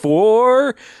exchange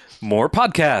for more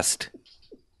podcast.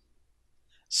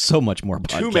 So much more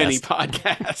podcasts. Too many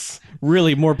podcasts.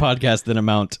 Really more podcasts than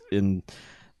amount in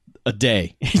a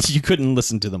day. You couldn't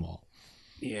listen to them all.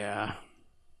 Yeah.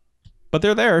 But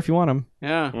they're there if you want them,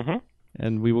 Yeah.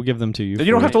 and we will give them to you.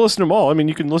 You don't have to listen to them all. I mean,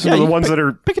 you can listen Yeah, to you the can ones that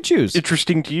are pick and choose.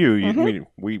 interesting to you.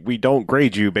 We don't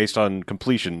grade you based on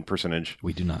completion percentage.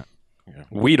 We do not.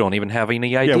 We don't even have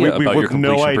any idea Yeah, we about your have completion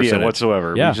no idea percentage.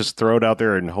 whatsoever. Yeah. We just throw it out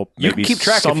there and hope You maybe can keep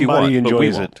track if somebody you want, but we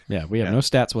enjoys won't. it. Yeah, we have no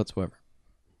stats whatsoever.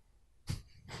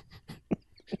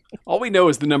 All we know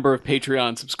is the number of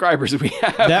Patreon subscribers we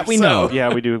have. That we know.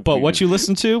 Yeah, we do. But we what do. you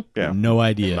listen to? Yeah. No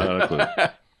idea. Not a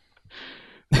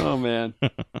clue. Oh, man.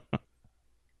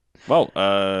 Well,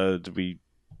 did we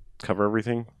cover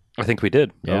everything? I think we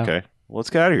did. Yeah. Okay. Well, let's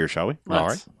get out of here, shall we? Let's. All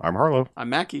right. I'm Harlow. I'm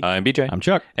Mackie. I'm BJ. I'm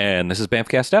Chuck. And this is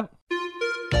Bamfcast out.